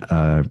in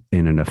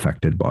an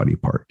affected body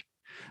part.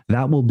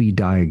 That will be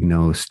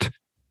diagnosed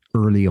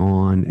early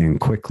on and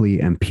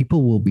quickly, and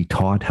people will be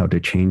taught how to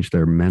change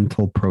their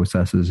mental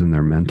processes and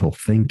their mental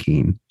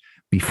thinking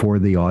before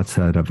the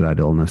onset of that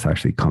illness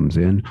actually comes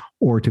in,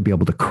 or to be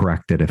able to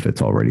correct it if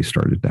it's already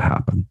started to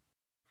happen.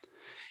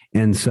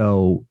 And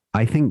so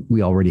I think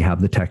we already have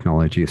the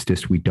technology. It's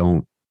just we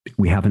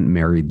haven't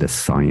married the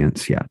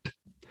science yet.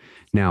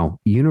 Now,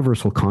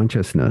 universal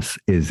consciousness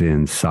is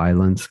in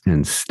silence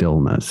and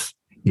stillness.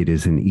 It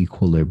is in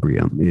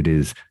equilibrium. It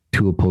is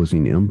two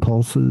opposing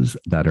impulses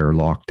that are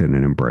locked in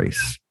an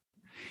embrace.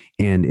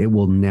 And it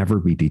will never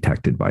be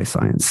detected by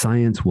science.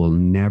 Science will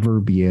never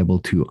be able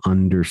to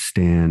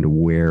understand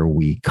where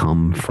we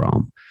come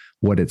from.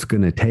 What it's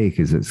going to take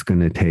is it's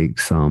going to take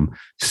some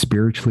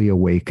spiritually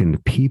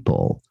awakened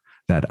people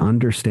that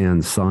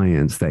understand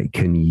science, that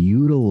can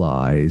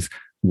utilize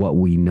what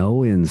we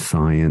know in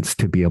science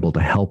to be able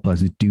to help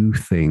us do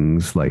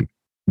things like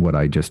what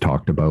I just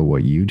talked about,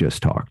 what you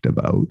just talked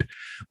about.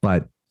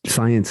 But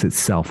science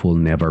itself will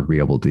never be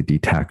able to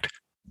detect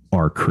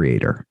our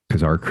creator,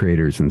 because our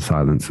creator is in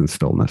silence and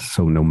stillness.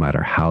 So no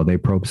matter how they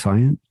probe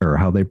science or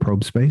how they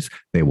probe space,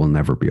 they will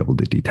never be able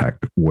to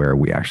detect where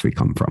we actually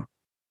come from.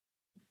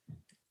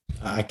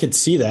 I could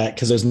see that,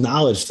 because there's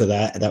knowledge to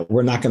that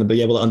we're not going to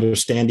be able to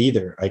understand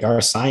either. Like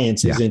our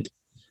science isn't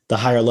the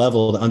higher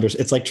level to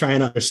it's like trying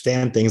to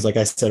understand things, like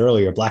I said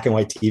earlier, black and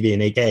white TV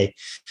and 8K.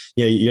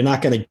 You're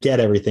not going to get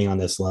everything on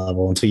this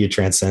level until you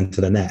transcend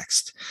to the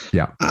next.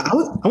 Yeah. I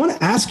want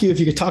to ask you if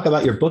you could talk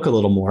about your book a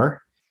little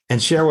more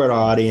and share with our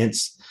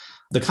audience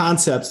the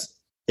concepts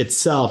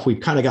itself. We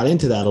kind of got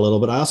into that a little,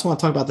 but I also want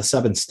to talk about the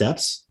 7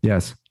 steps.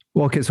 Yes.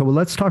 Well, okay. So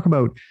let's talk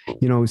about,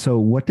 so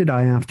what did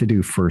I have to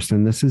do first?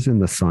 And this is in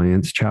the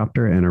science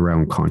chapter and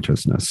around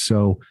consciousness.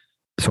 So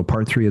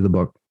part 3 of the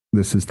book,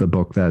 this is the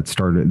book that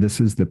started,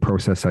 this is the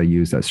process I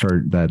used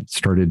that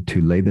started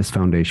to lay this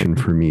foundation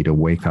for me to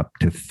wake up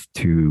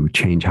to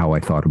change how I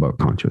thought about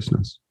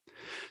consciousness.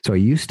 So I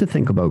used to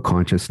think about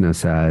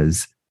consciousness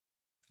as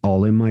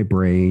all in my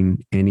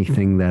brain.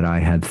 Anything that I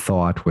had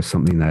thought was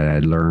something that I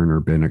had learned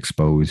or been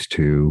exposed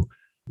to,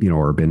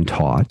 or been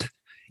taught.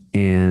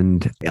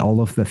 And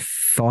all of the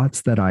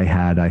thoughts that I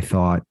had, I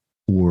thought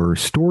were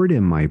stored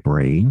in my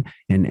brain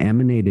and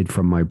emanated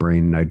from my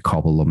brain, and I'd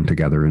cobble them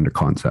together into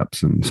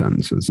concepts and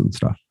sentences and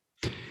stuff.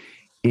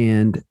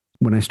 And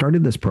when I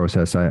started this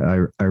process,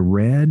 I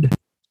read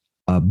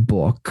a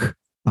book,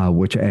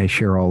 which I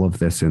share all of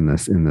this in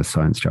this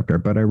science chapter,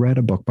 but I read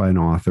a book by an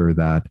author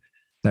that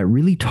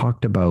really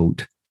talked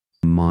about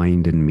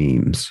mind and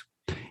memes.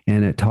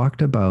 And it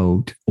talked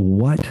about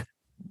what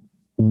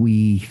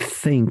we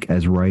think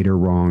as right or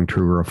wrong,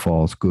 true or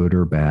false, good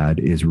or bad,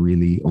 is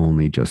really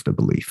only just a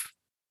belief.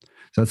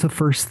 So that's the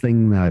first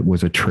thing that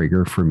was a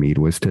trigger for me,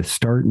 was to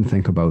start and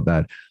think about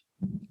that.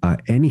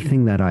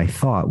 Anything that I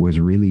thought was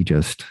really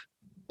just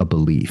a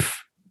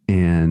belief.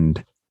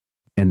 And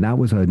that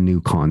was a new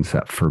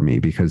concept for me,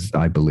 because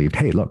I believed,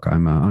 hey, look,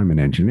 I'm an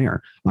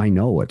engineer. I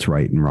know what's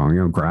right and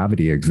wrong.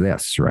 Gravity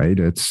exists, right?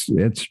 It's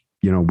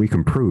we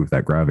can prove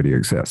that gravity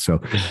exists.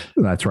 So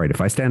that's right.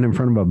 If I stand in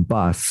front of a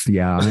bus,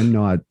 I'm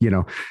not,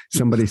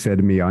 somebody said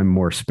to me, I'm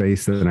more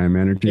space than I'm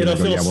energy. It'll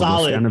feel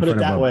solid. Put it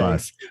that way.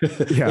 Bus.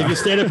 Yeah. If you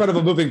stand in front of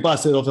a moving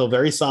bus, it'll feel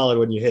very solid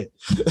when you hit.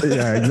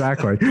 Yeah,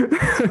 exactly.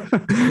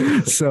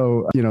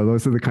 So,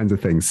 those are the kinds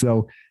of things.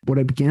 So what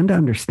I began to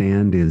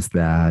understand is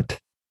that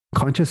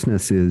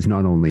consciousness is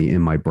not only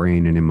in my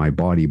brain and in my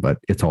body, but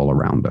it's all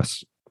around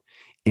us.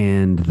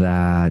 And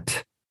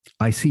that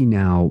I see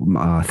now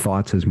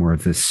thoughts as more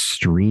of this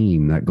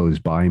stream that goes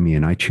by me,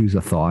 and I choose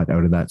a thought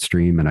out of that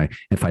stream. And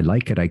if I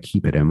like it, I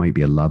keep it. It might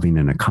be a loving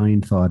and a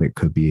kind thought. It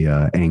could be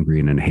a angry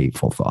and a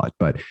hateful thought.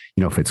 But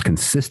if it's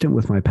consistent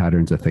with my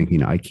patterns of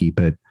thinking, I keep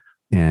it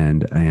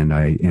and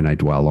I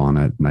dwell on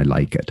it and I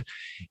like it.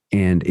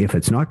 And if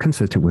it's not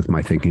consistent with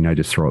my thinking, I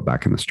just throw it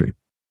back in the stream.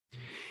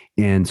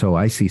 And so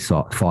I see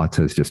thoughts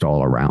as just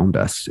all around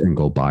us and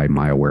go by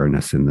my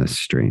awareness in this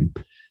stream.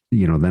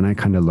 Then I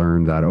kind of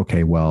learned that,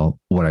 okay, well,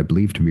 what I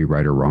believe to be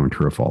right or wrong,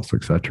 true or false,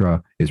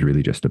 etc., is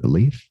really just a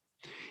belief.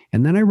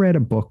 And then I read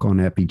a book on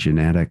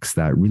epigenetics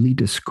that really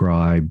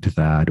described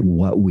that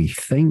what we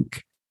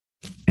think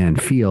and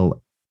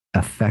feel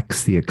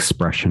affects the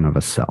expression of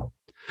a cell.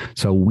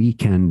 So we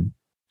can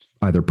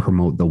either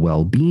promote the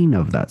well-being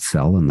of that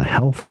cell and the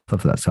health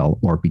of that cell,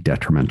 or be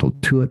detrimental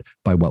to it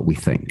by what we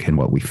think and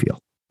what we feel.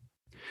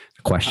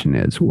 The question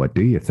is, what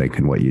do you think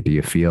and what do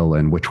you feel,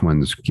 and which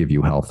ones give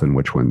you health and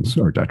which ones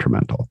are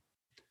detrimental?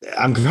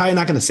 I'm probably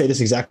not going to say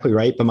this exactly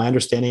right, but my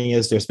understanding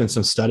is there's been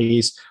some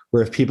studies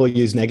where if people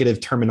use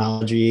negative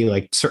terminology,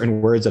 like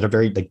certain words that are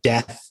very like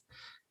death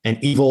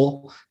and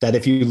evil, that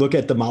if you look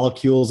at the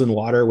molecules in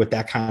water with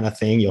that kind of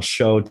thing, you'll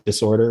show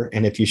disorder.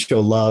 And if you show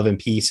love and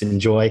peace and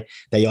joy,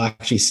 that you'll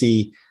actually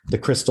see the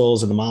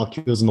crystals and the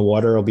molecules in the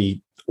water will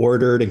be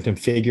ordered and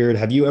configured.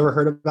 Have you ever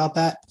heard about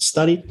that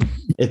study?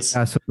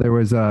 So there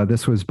was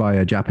this was by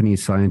a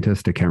Japanese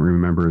scientist. I can't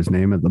remember his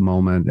name at the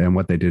moment. And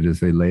what they did is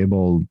they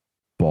labeled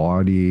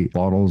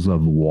bottles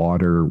of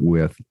water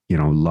with,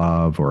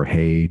 love or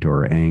hate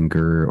or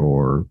anger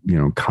or,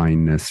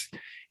 kindness.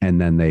 And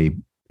then they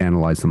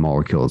analyzed the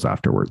molecules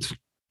afterwards.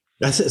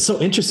 That's so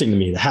interesting to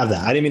me to have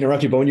that. I didn't mean to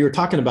interrupt you, but when you were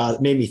talking about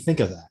it, made me think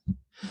of that.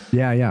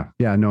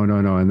 Yeah. No.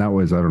 And that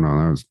was, I don't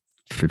know, that was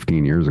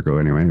 15 years ago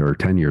anyway, or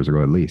 10 years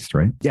ago at least,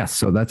 right? Yes.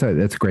 So that's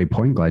a great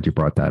point. Glad you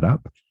brought that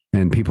up.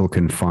 And people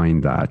can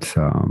find that,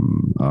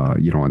 on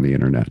the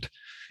internet.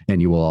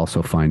 And you will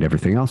also find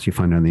everything else you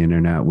find on the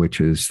internet,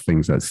 which is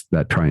things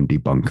that try and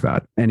debunk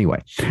that.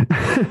 Anyway,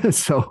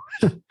 so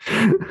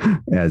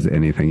as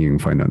anything you can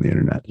find on the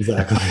internet.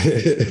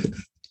 Exactly.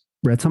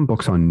 Read some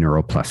books on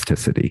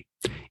neuroplasticity.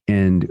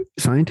 And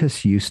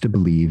scientists used to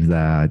believe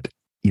that,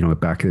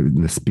 back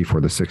in this before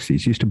the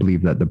 60s, used to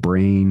believe that the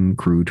brain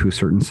grew to a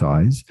certain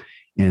size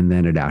and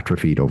then it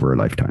atrophied over a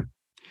lifetime.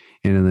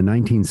 And in the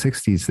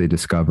 1960s, they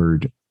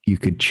discovered you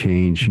could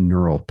change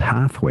neural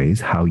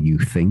pathways, how you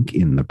think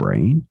in the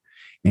brain,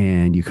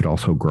 and you could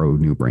also grow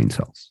new brain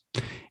cells.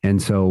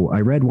 And so I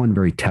read one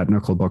very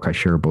technical book. I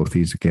share both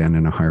these again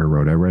in a higher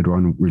road. I read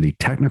one really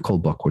technical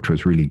book, which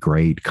was really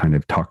great, kind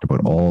of talked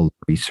about all the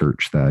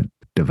research that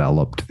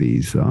developed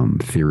these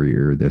theory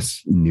or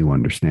this new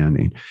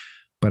understanding.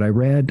 But I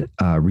read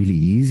a really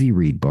easy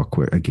read book.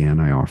 Again,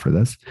 I offer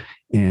this.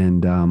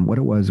 And what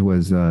it was it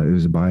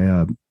was by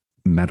a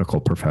medical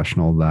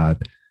professional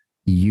that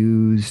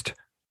used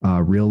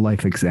real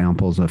life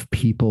examples of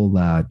people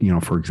that,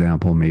 for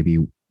example, maybe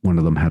one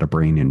of them had a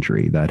brain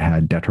injury that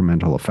had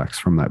detrimental effects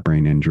from that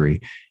brain injury,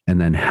 and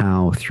then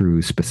how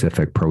through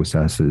specific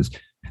processes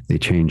they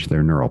changed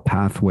their neural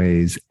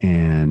pathways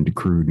and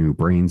grew new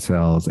brain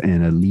cells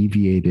and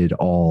alleviated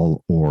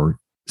all or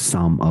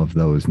some of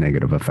those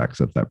negative effects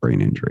of that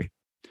brain injury.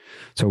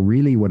 So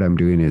really what I'm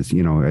doing is,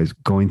 is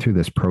going through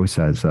this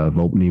process of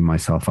opening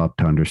myself up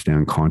to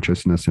understand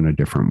consciousness in a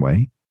different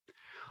way,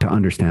 to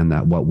understand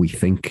that what we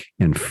think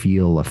and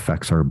feel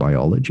affects our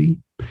biology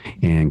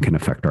and can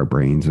affect our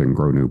brains and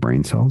grow new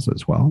brain cells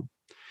as well.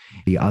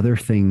 The other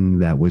thing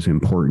that was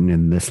important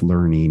in this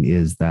learning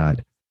is that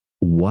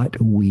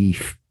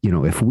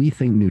if we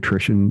think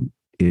nutrition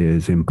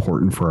is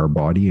important for our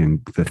body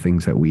and the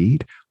things that we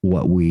eat,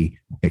 what we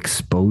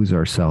expose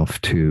ourselves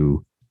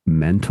to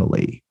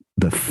mentally,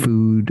 the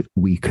food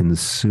we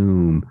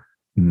consume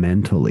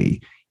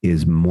mentally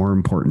is more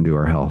important to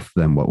our health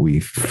than what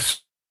we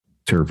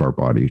serve our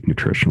body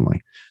nutritionally.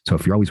 So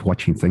if you're always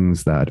watching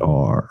things that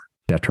are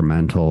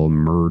detrimental,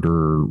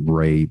 murder,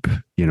 rape,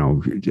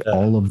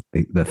 all of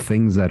the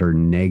things that are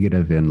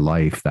negative in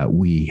life that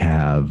we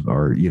have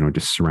are,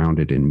 just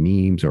surrounded in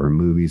memes or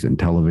movies and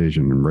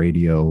television and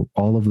radio,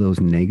 all of those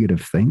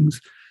negative things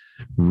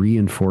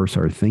reinforce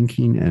our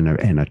thinking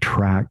and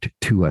attract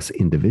to us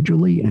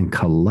individually and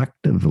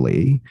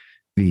collectively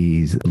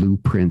these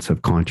blueprints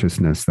of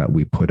consciousness that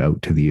we put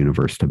out to the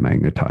universe to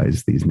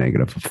magnetize these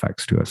negative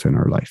effects to us in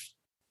our life.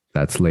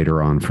 That's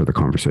later on for the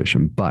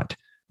conversation.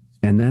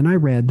 And then I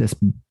read this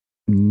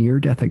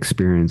near-death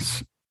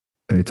experience.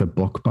 It's a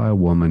book by a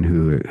woman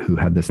who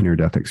had this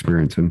near-death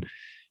experience, and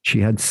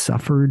she had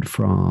suffered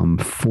from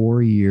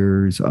 4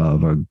 years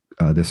of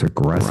this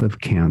aggressive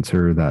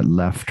cancer that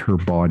left her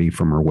body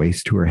from her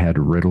waist to her head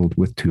riddled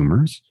with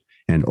tumors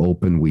and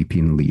open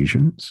weeping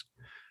lesions.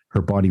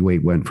 Her body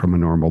weight went from a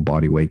normal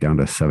body weight down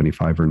to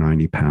 75 or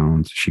 90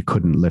 pounds. She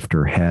couldn't lift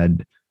her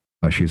head.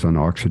 She's on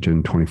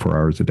oxygen 24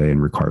 hours a day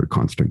and required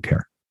constant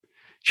care.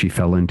 She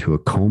fell into a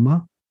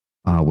coma,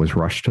 was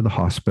rushed to the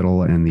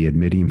hospital, and the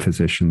admitting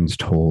physicians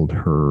told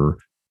her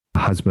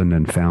husband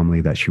and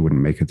family that she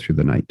wouldn't make it through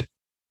the night.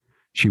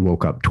 She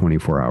woke up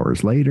 24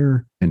 hours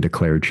later and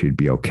declared she'd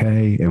be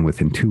okay. And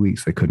within 2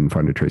 weeks, they couldn't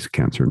find a trace of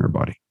cancer in her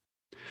body.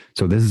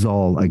 So this is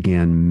all,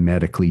 again,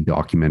 medically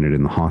documented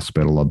in the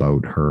hospital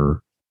about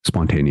her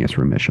spontaneous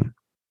remission.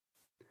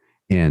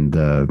 And,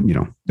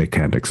 they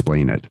can't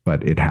explain it,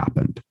 but it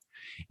happened.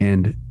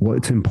 And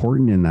what's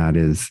important in that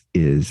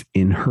is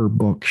in her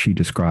book, she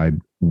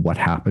described what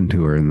happened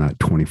to her in that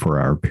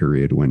 24-hour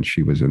period when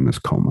she was in this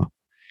coma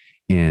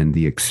and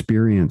the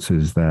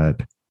experiences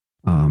that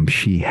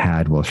she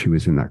had while she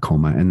was in that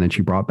coma. And then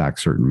she brought back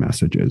certain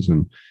messages.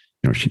 And,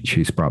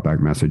 she's brought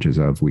back messages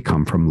of we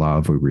come from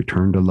love, we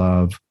return to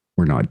love,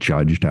 we're not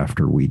judged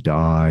after we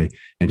die.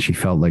 And she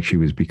felt like she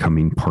was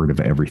becoming part of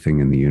everything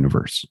in the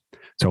universe.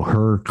 So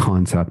her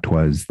concept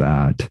was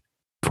that,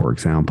 for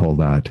example,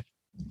 that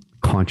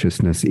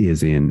consciousness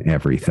is in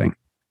everything.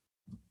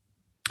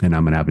 And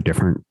I'm going to have a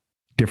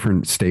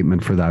different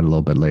statement for that a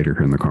little bit later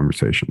here in the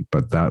conversation.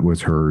 But that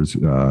was her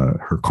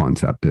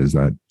concept is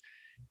that,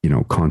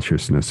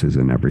 consciousness is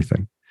in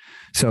everything.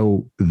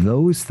 So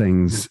those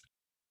things,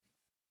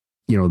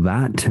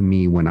 that to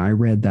me, when I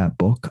read that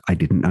book,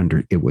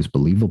 it was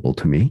believable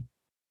to me.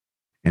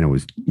 And it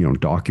was,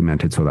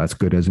 documented. So that's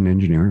good as an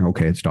engineer.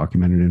 Okay, it's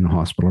documented in the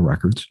hospital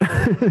records.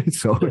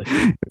 So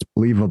it's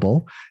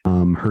believable.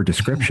 Her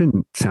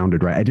description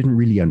sounded right. I didn't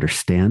really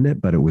understand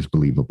it, but it was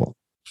believable.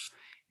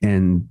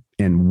 And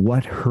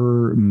what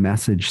her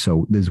message,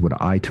 so this is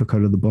what I took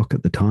out of the book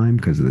at the time,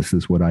 because this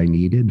is what I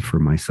needed for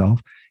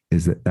myself,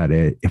 is that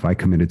if I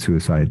committed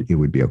suicide, it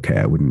would be okay.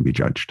 I wouldn't be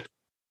judged.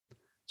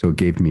 So it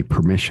gave me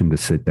permission to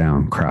sit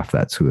down, craft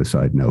that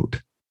suicide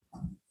note,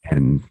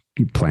 and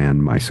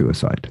plan my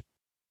suicide.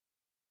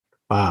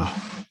 Wow.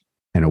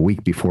 And a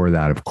week before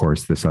that, of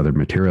course, this other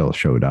material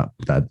showed up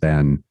that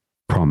then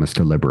promised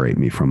to liberate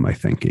me from my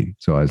thinking.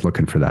 So I was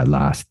looking for that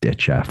last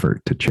ditch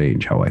effort to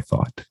change how I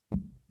thought.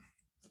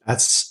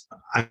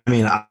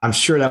 I'm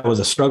sure that was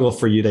a struggle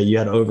for you that you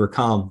had to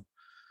overcome.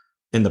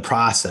 in the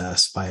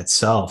process by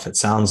itself. It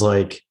sounds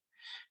like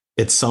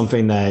it's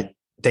something that,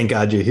 thank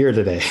God you're here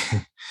today.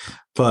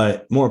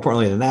 But more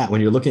importantly than that,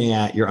 when you're looking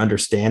at your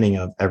understanding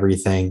of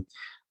everything,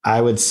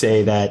 I would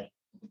say that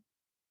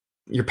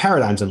your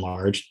paradigm's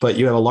enlarged, but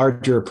you have a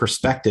larger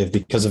perspective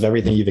because of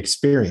everything you've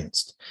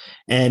experienced.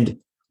 And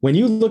when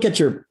you look at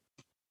your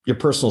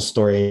personal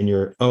story and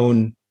your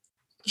own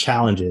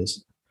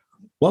challenges,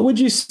 what would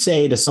you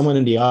say to someone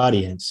in the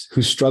audience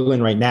who's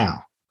struggling right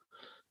now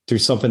through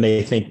something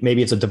they think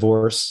maybe it's a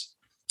divorce,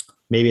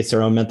 maybe it's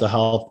their own mental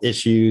health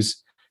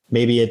issues,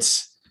 maybe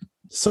it's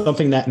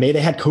something that maybe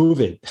they had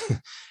COVID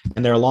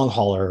and they're a long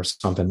hauler or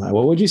something?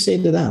 What would you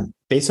say to them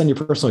based on your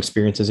personal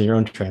experiences and your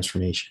own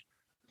transformation?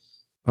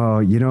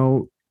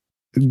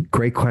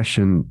 Great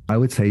question. I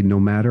would say no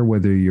matter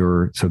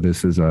whether so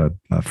this is a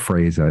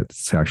phrase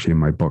that's actually in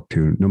my book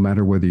too, no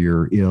matter whether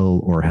you're ill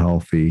or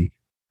healthy,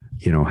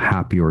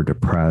 happy or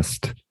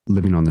depressed,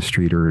 living on the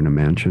street or in a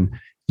mansion,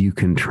 you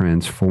can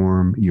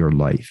transform your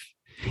life.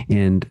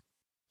 And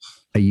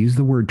I use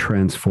the word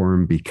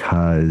transform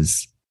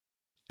because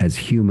as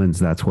humans,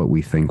 that's what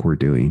we think we're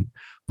doing.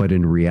 But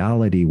in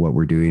reality, what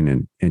we're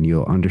doing, and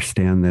you'll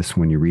understand this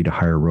when you read A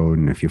Higher Road,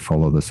 and if you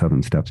follow the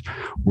 7 steps,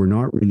 we're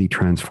not really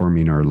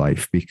transforming our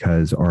life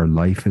because our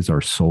life is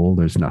our soul.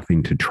 There's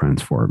nothing to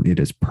transform. It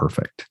is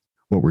perfect.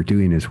 What we're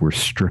doing is we're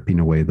stripping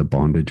away the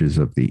bondages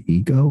of the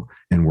ego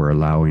and we're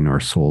allowing our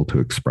soul to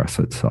express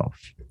itself.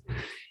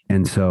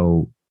 And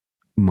so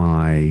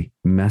my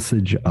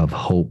message of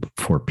hope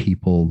for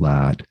people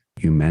that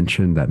you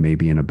mentioned that may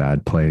be in a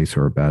bad place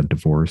or a bad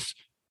divorce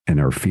and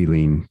are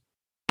feeling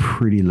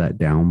pretty let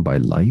down by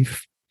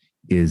life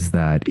is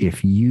that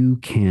if you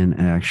can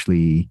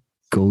actually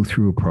go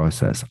through a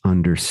process,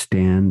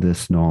 understand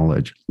this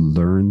knowledge,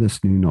 learn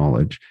this new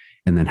knowledge,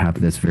 and then have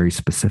this very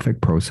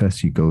specific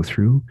process you go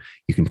through,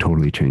 you can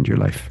totally change your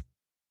life.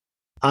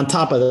 On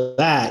top of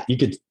that, you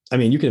can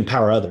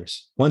empower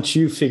others. Once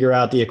you figure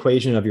out the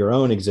equation of your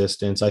own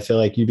existence, I feel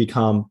like you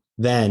become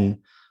then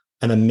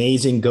an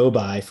amazing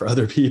go-by for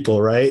other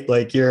people, right?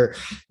 Like your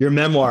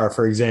memoir,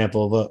 for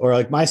example, or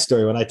like my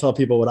story, when I tell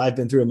people what I've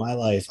been through in my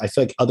life, I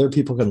feel like other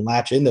people can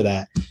latch into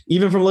that.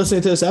 Even from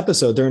listening to this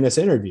episode during this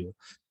interview,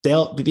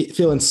 they'll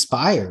feel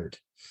inspired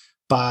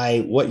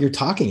by what you're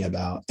talking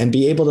about and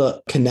be able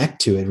to connect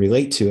to it,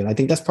 relate to it. I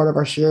think that's part of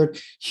our shared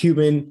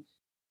human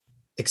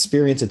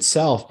experience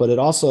itself, but it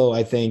also,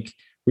 I think,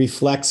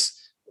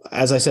 reflects,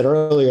 as I said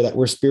earlier, that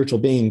we're spiritual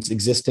beings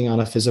existing on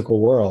a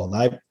physical world.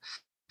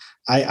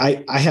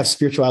 I have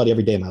spirituality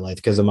every day in my life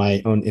because of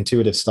my own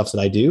intuitive stuff that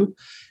I do.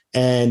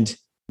 And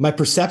my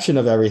perception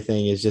of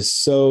everything is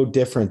just so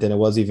different than it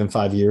was even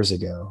 5 years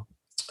ago.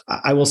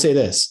 I will say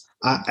this,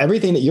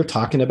 everything that you're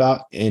talking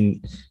about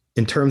in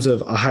terms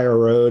of A Higher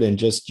Road and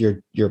just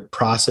your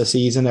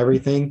processes and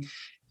everything,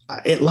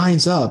 it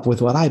lines up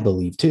with what I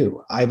believe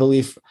too. I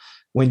believe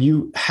when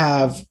you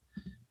have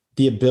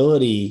the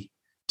ability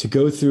to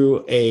go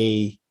through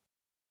a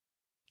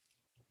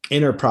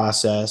inner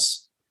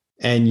process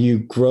and you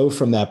grow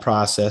from that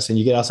process and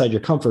you get outside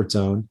your comfort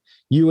zone,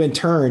 you in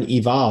turn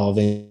evolve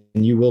and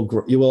you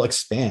will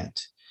expand.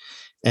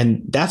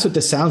 And that's what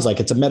this sounds like.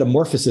 It's a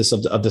metamorphosis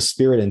of the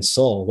spirit and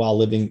soul while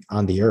living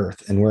on the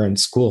earth. And we're in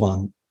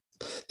school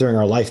during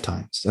our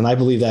lifetimes. And I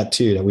believe that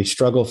too, that we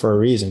struggle for a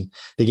reason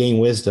to gain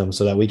wisdom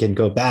so that we can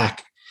go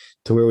back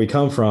to where we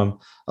come from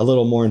a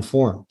little more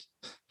informed.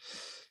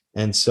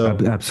 And so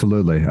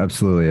absolutely.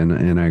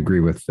 And I agree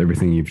with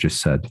everything you've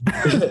just said.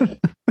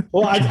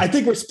 Well, I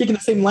think we're speaking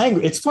the same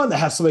language. It's fun to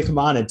have somebody come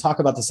on and talk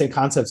about the same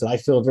concepts that I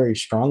feel very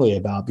strongly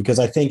about, because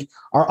I think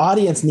our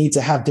audience needs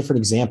to have different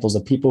examples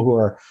of people who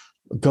are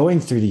going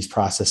through these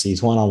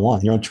processes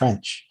one-on-one, your own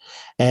trench.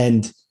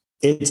 And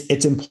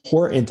it's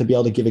important to be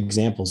able to give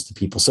examples to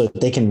people so that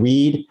they can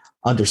read,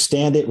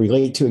 understand it,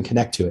 relate to, and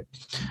connect to it.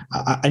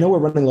 I know we're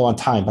running low on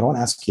time, but I want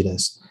to ask you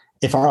this.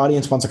 If our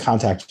audience wants to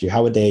contact you,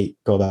 how would they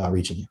go about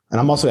reaching you? And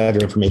I'm also going to have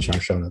your information on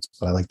our show notes,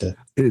 but I like to.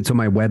 It's on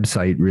my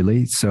website,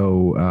 really.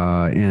 So,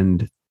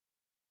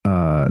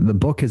 the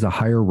book is A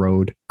Higher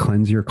Road,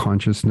 Cleanse Your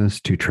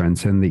Consciousness to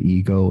Transcend the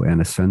Ego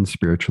and Ascend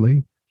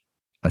Spiritually,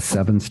 a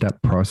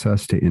 7-step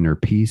process to inner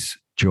peace,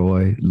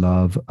 joy,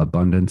 love,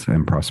 abundance,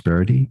 and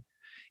prosperity.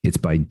 It's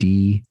by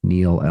D.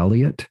 Neil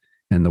Elliott,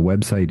 and the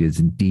website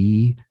is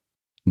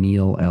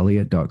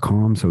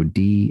dneilelliott.com. So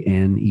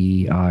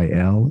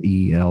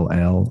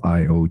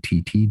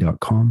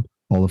DNEILELLIOTT.com.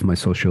 All of my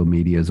social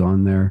media is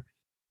on there.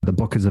 The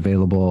book is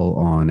available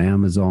on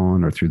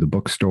Amazon or through the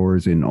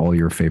bookstores in all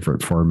your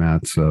favorite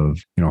formats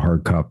of,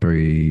 hard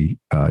copy,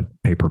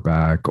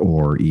 paperback,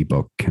 or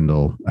ebook,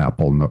 Kindle,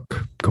 Apple,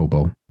 Nook,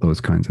 Kobo, those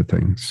kinds of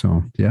things.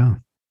 So, yeah.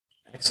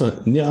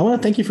 Excellent. Yeah, I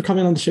want to thank you for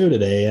coming on the show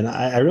today. And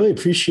I really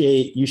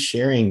appreciate you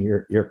sharing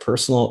your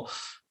personal,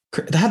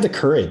 to have the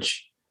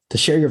courage to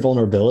share your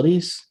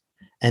vulnerabilities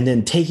and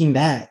then taking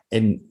that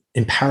and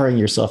empowering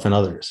yourself and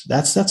others.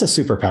 That's a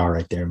superpower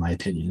right there, in my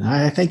opinion.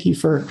 I thank you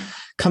for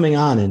coming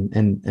on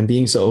and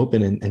being so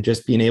open and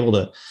just being able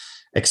to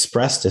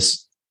express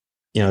this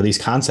these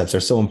concepts are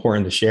so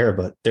important to share,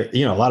 but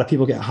a lot of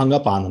people get hung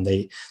up on them.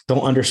 They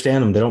don't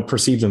understand them. They don't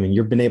perceive them. And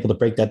you've been able to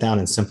break that down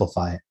and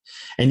simplify it.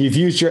 And you've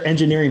used your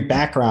engineering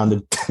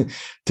background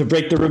to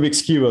break the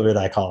Rubik's Cube of it,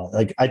 I call it.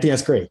 Like, I think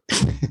that's great.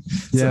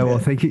 Yeah. Well,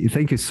 thank you.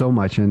 Thank you so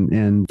much.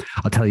 And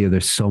I'll tell you,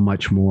 there's so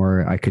much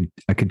more. I could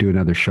do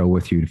another show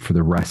with you for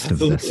the rest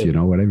Absolutely. of this. You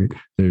know what I mean?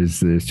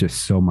 There's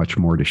just so much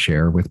more to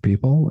share with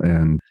people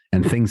and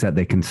things that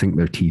they can sink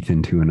their teeth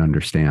into and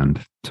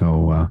understand.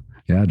 So,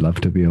 yeah, I'd love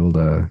to be able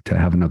to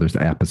have another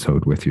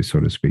episode with you, so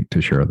to speak,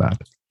 to share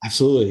that.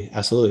 Absolutely.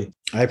 Absolutely.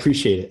 I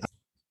appreciate it.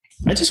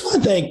 I just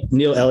want to thank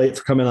Neil Elliott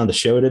for coming on the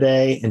show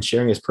today and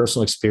sharing his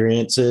personal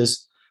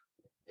experiences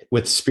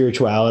with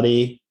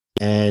spirituality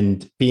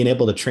and being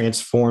able to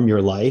transform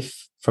your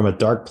life from a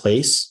dark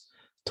place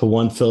to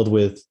one filled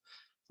with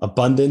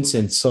abundance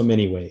in so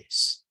many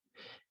ways.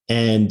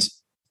 And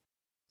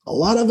a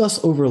lot of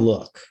us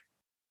overlook,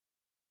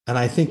 and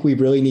I think we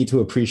really need to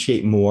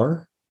appreciate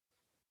more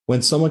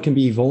when someone can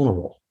be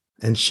vulnerable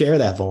and share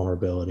that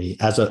vulnerability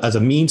as a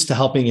means to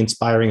helping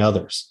inspiring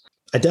others.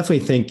 I definitely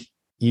think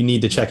you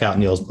need to check out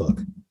Neil's book,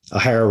 A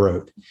Higher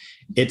Road.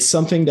 It's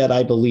something that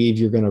I believe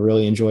you're going to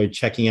really enjoy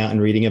checking out and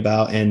reading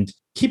about. And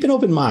keep an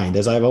open mind.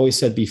 As I've always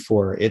said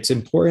before, it's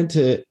important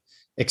to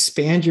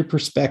expand your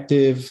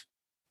perspective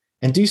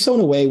and do so in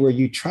a way where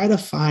you try to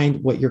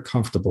find what you're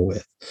comfortable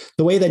with.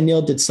 The way that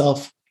Neil did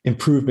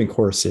self-improvement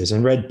courses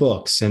and read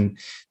books, and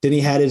then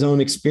he had his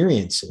own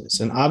experiences.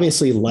 And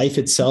obviously life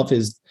itself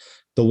is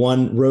the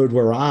one road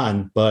we're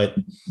on, but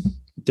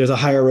there's a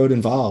higher road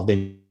involved,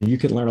 and you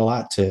can learn a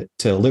lot to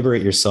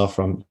liberate yourself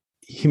from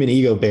human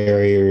ego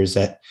barriers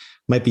that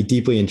might be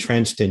deeply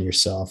entrenched in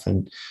yourself.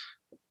 And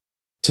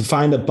to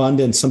find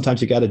abundance,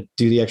 sometimes you got to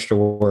do the extra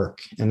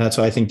work. And that's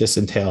what I think this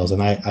entails.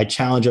 And I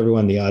challenge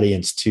everyone in the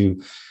audience to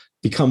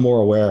become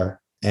more aware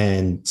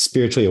and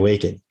spiritually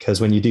awakened, because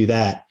when you do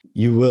that,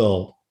 you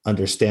will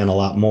understand a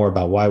lot more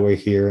about why we're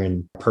here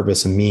and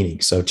purpose and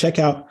meaning. So check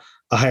out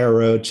A Higher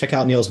Road. Check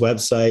out Neil's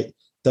website,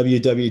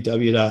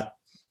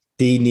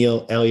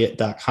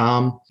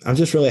 www.theneilelliott.com. I'm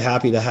just really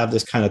happy to have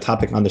this kind of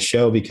topic on the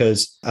show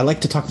because I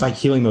like to talk about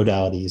healing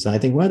modalities. And I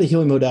think one of the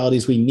healing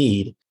modalities we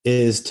need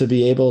is to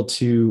be able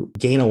to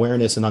gain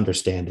awareness and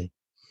understanding.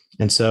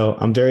 And so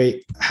I'm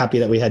very happy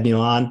that we had Neil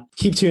on.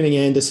 Keep tuning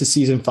in. This is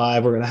season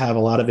 5. We're going to have a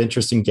lot of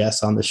interesting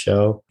guests on the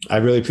show. I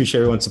really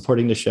appreciate everyone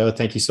supporting the show.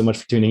 Thank you so much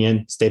for tuning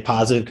in. Stay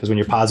positive, because when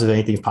you're positive,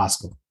 anything's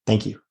possible.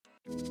 Thank you.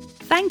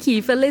 Thank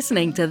you for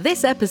listening to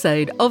this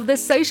episode of the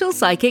Social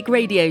Psychic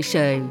Radio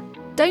Show.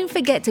 Don't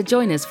forget to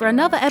join us for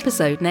another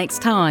episode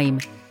next time.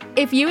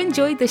 If you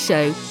enjoyed the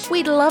show,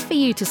 we'd love for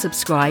you to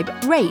subscribe,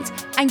 rate,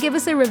 and give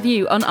us a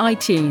review on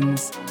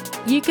iTunes.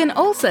 You can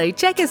also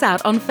check us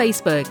out on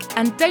Facebook,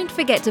 and don't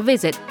forget to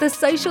visit the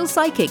Social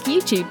Psychic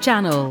YouTube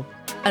channel.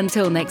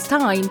 Until next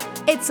time,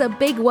 it's a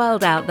big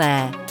world out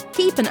there.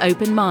 Keep an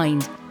open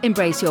mind,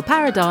 embrace your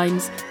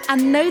paradigms,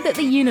 and know that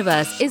the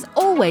universe is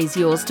always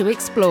yours to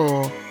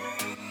explore.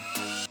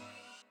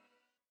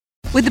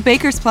 With the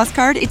Baker's Plus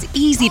card, it's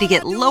easy to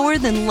get lower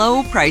than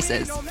low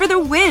prices for the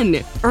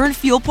win. Earn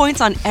fuel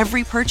points on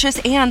every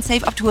purchase and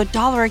save up to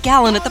 $1 a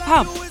gallon at the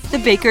pump. The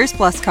Baker's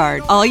Plus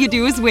card. All you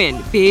do is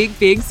win. Big,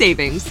 big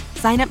savings.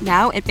 Sign up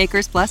now at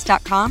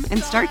bakersplus.com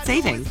and start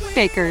saving.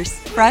 Baker's,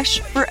 fresh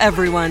for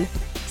everyone.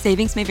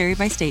 Savings may vary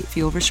by state.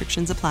 Fuel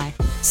restrictions apply.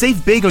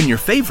 Save big on your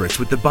favorites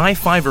with the Buy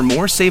 5 or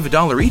More Save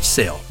 $1 each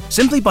sale.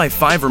 Simply buy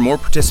 5 or more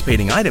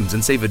participating items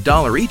and save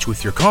 $1 each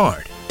with your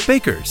card.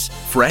 Baker's,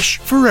 fresh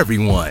for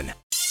everyone.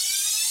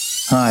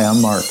 Hi,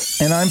 I'm Mark.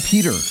 And I'm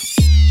Peter.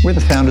 We're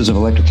the founders of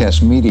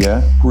Electrocast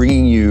Media,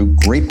 bringing you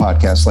great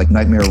podcasts like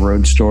Nightmare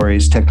Road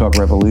Stories, Tech Talk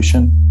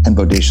Revolution, and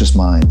Bodacious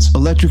Minds.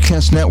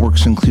 Electrocast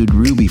networks include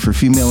Ruby for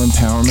female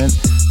empowerment,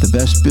 the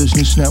Best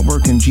Business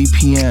Network, and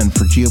GPN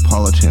for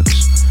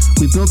geopolitics.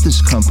 We built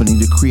this company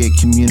to create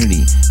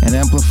community and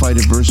amplify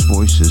diverse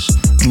voices,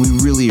 and we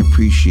really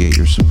appreciate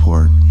your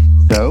support.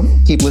 So,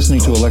 keep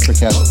listening to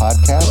Electrocast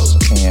podcasts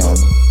and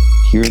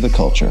hear the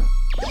culture.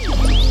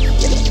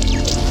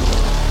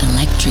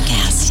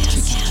 Electrocast.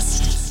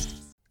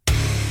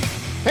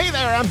 Hey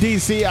there, I'm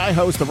DC. I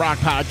host the rock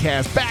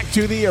podcast, Back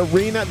to the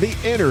Arena, The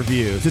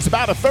Interviews. It's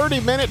about a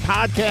 30-minute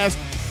podcast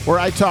where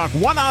I talk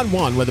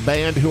one-on-one with a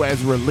band who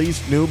has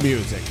released new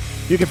music.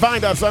 You can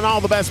find us on all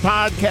the best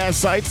podcast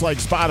sites like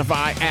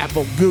Spotify,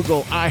 Apple,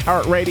 Google,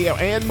 iHeartRadio,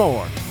 and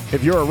more.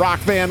 If you're a rock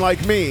fan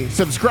like me,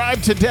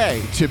 subscribe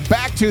today to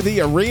Back to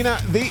the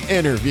Arena, The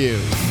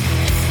Interviews.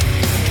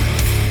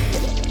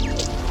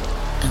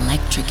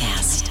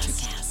 Electrocast.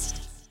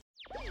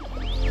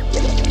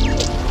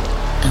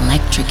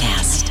 Electrocast.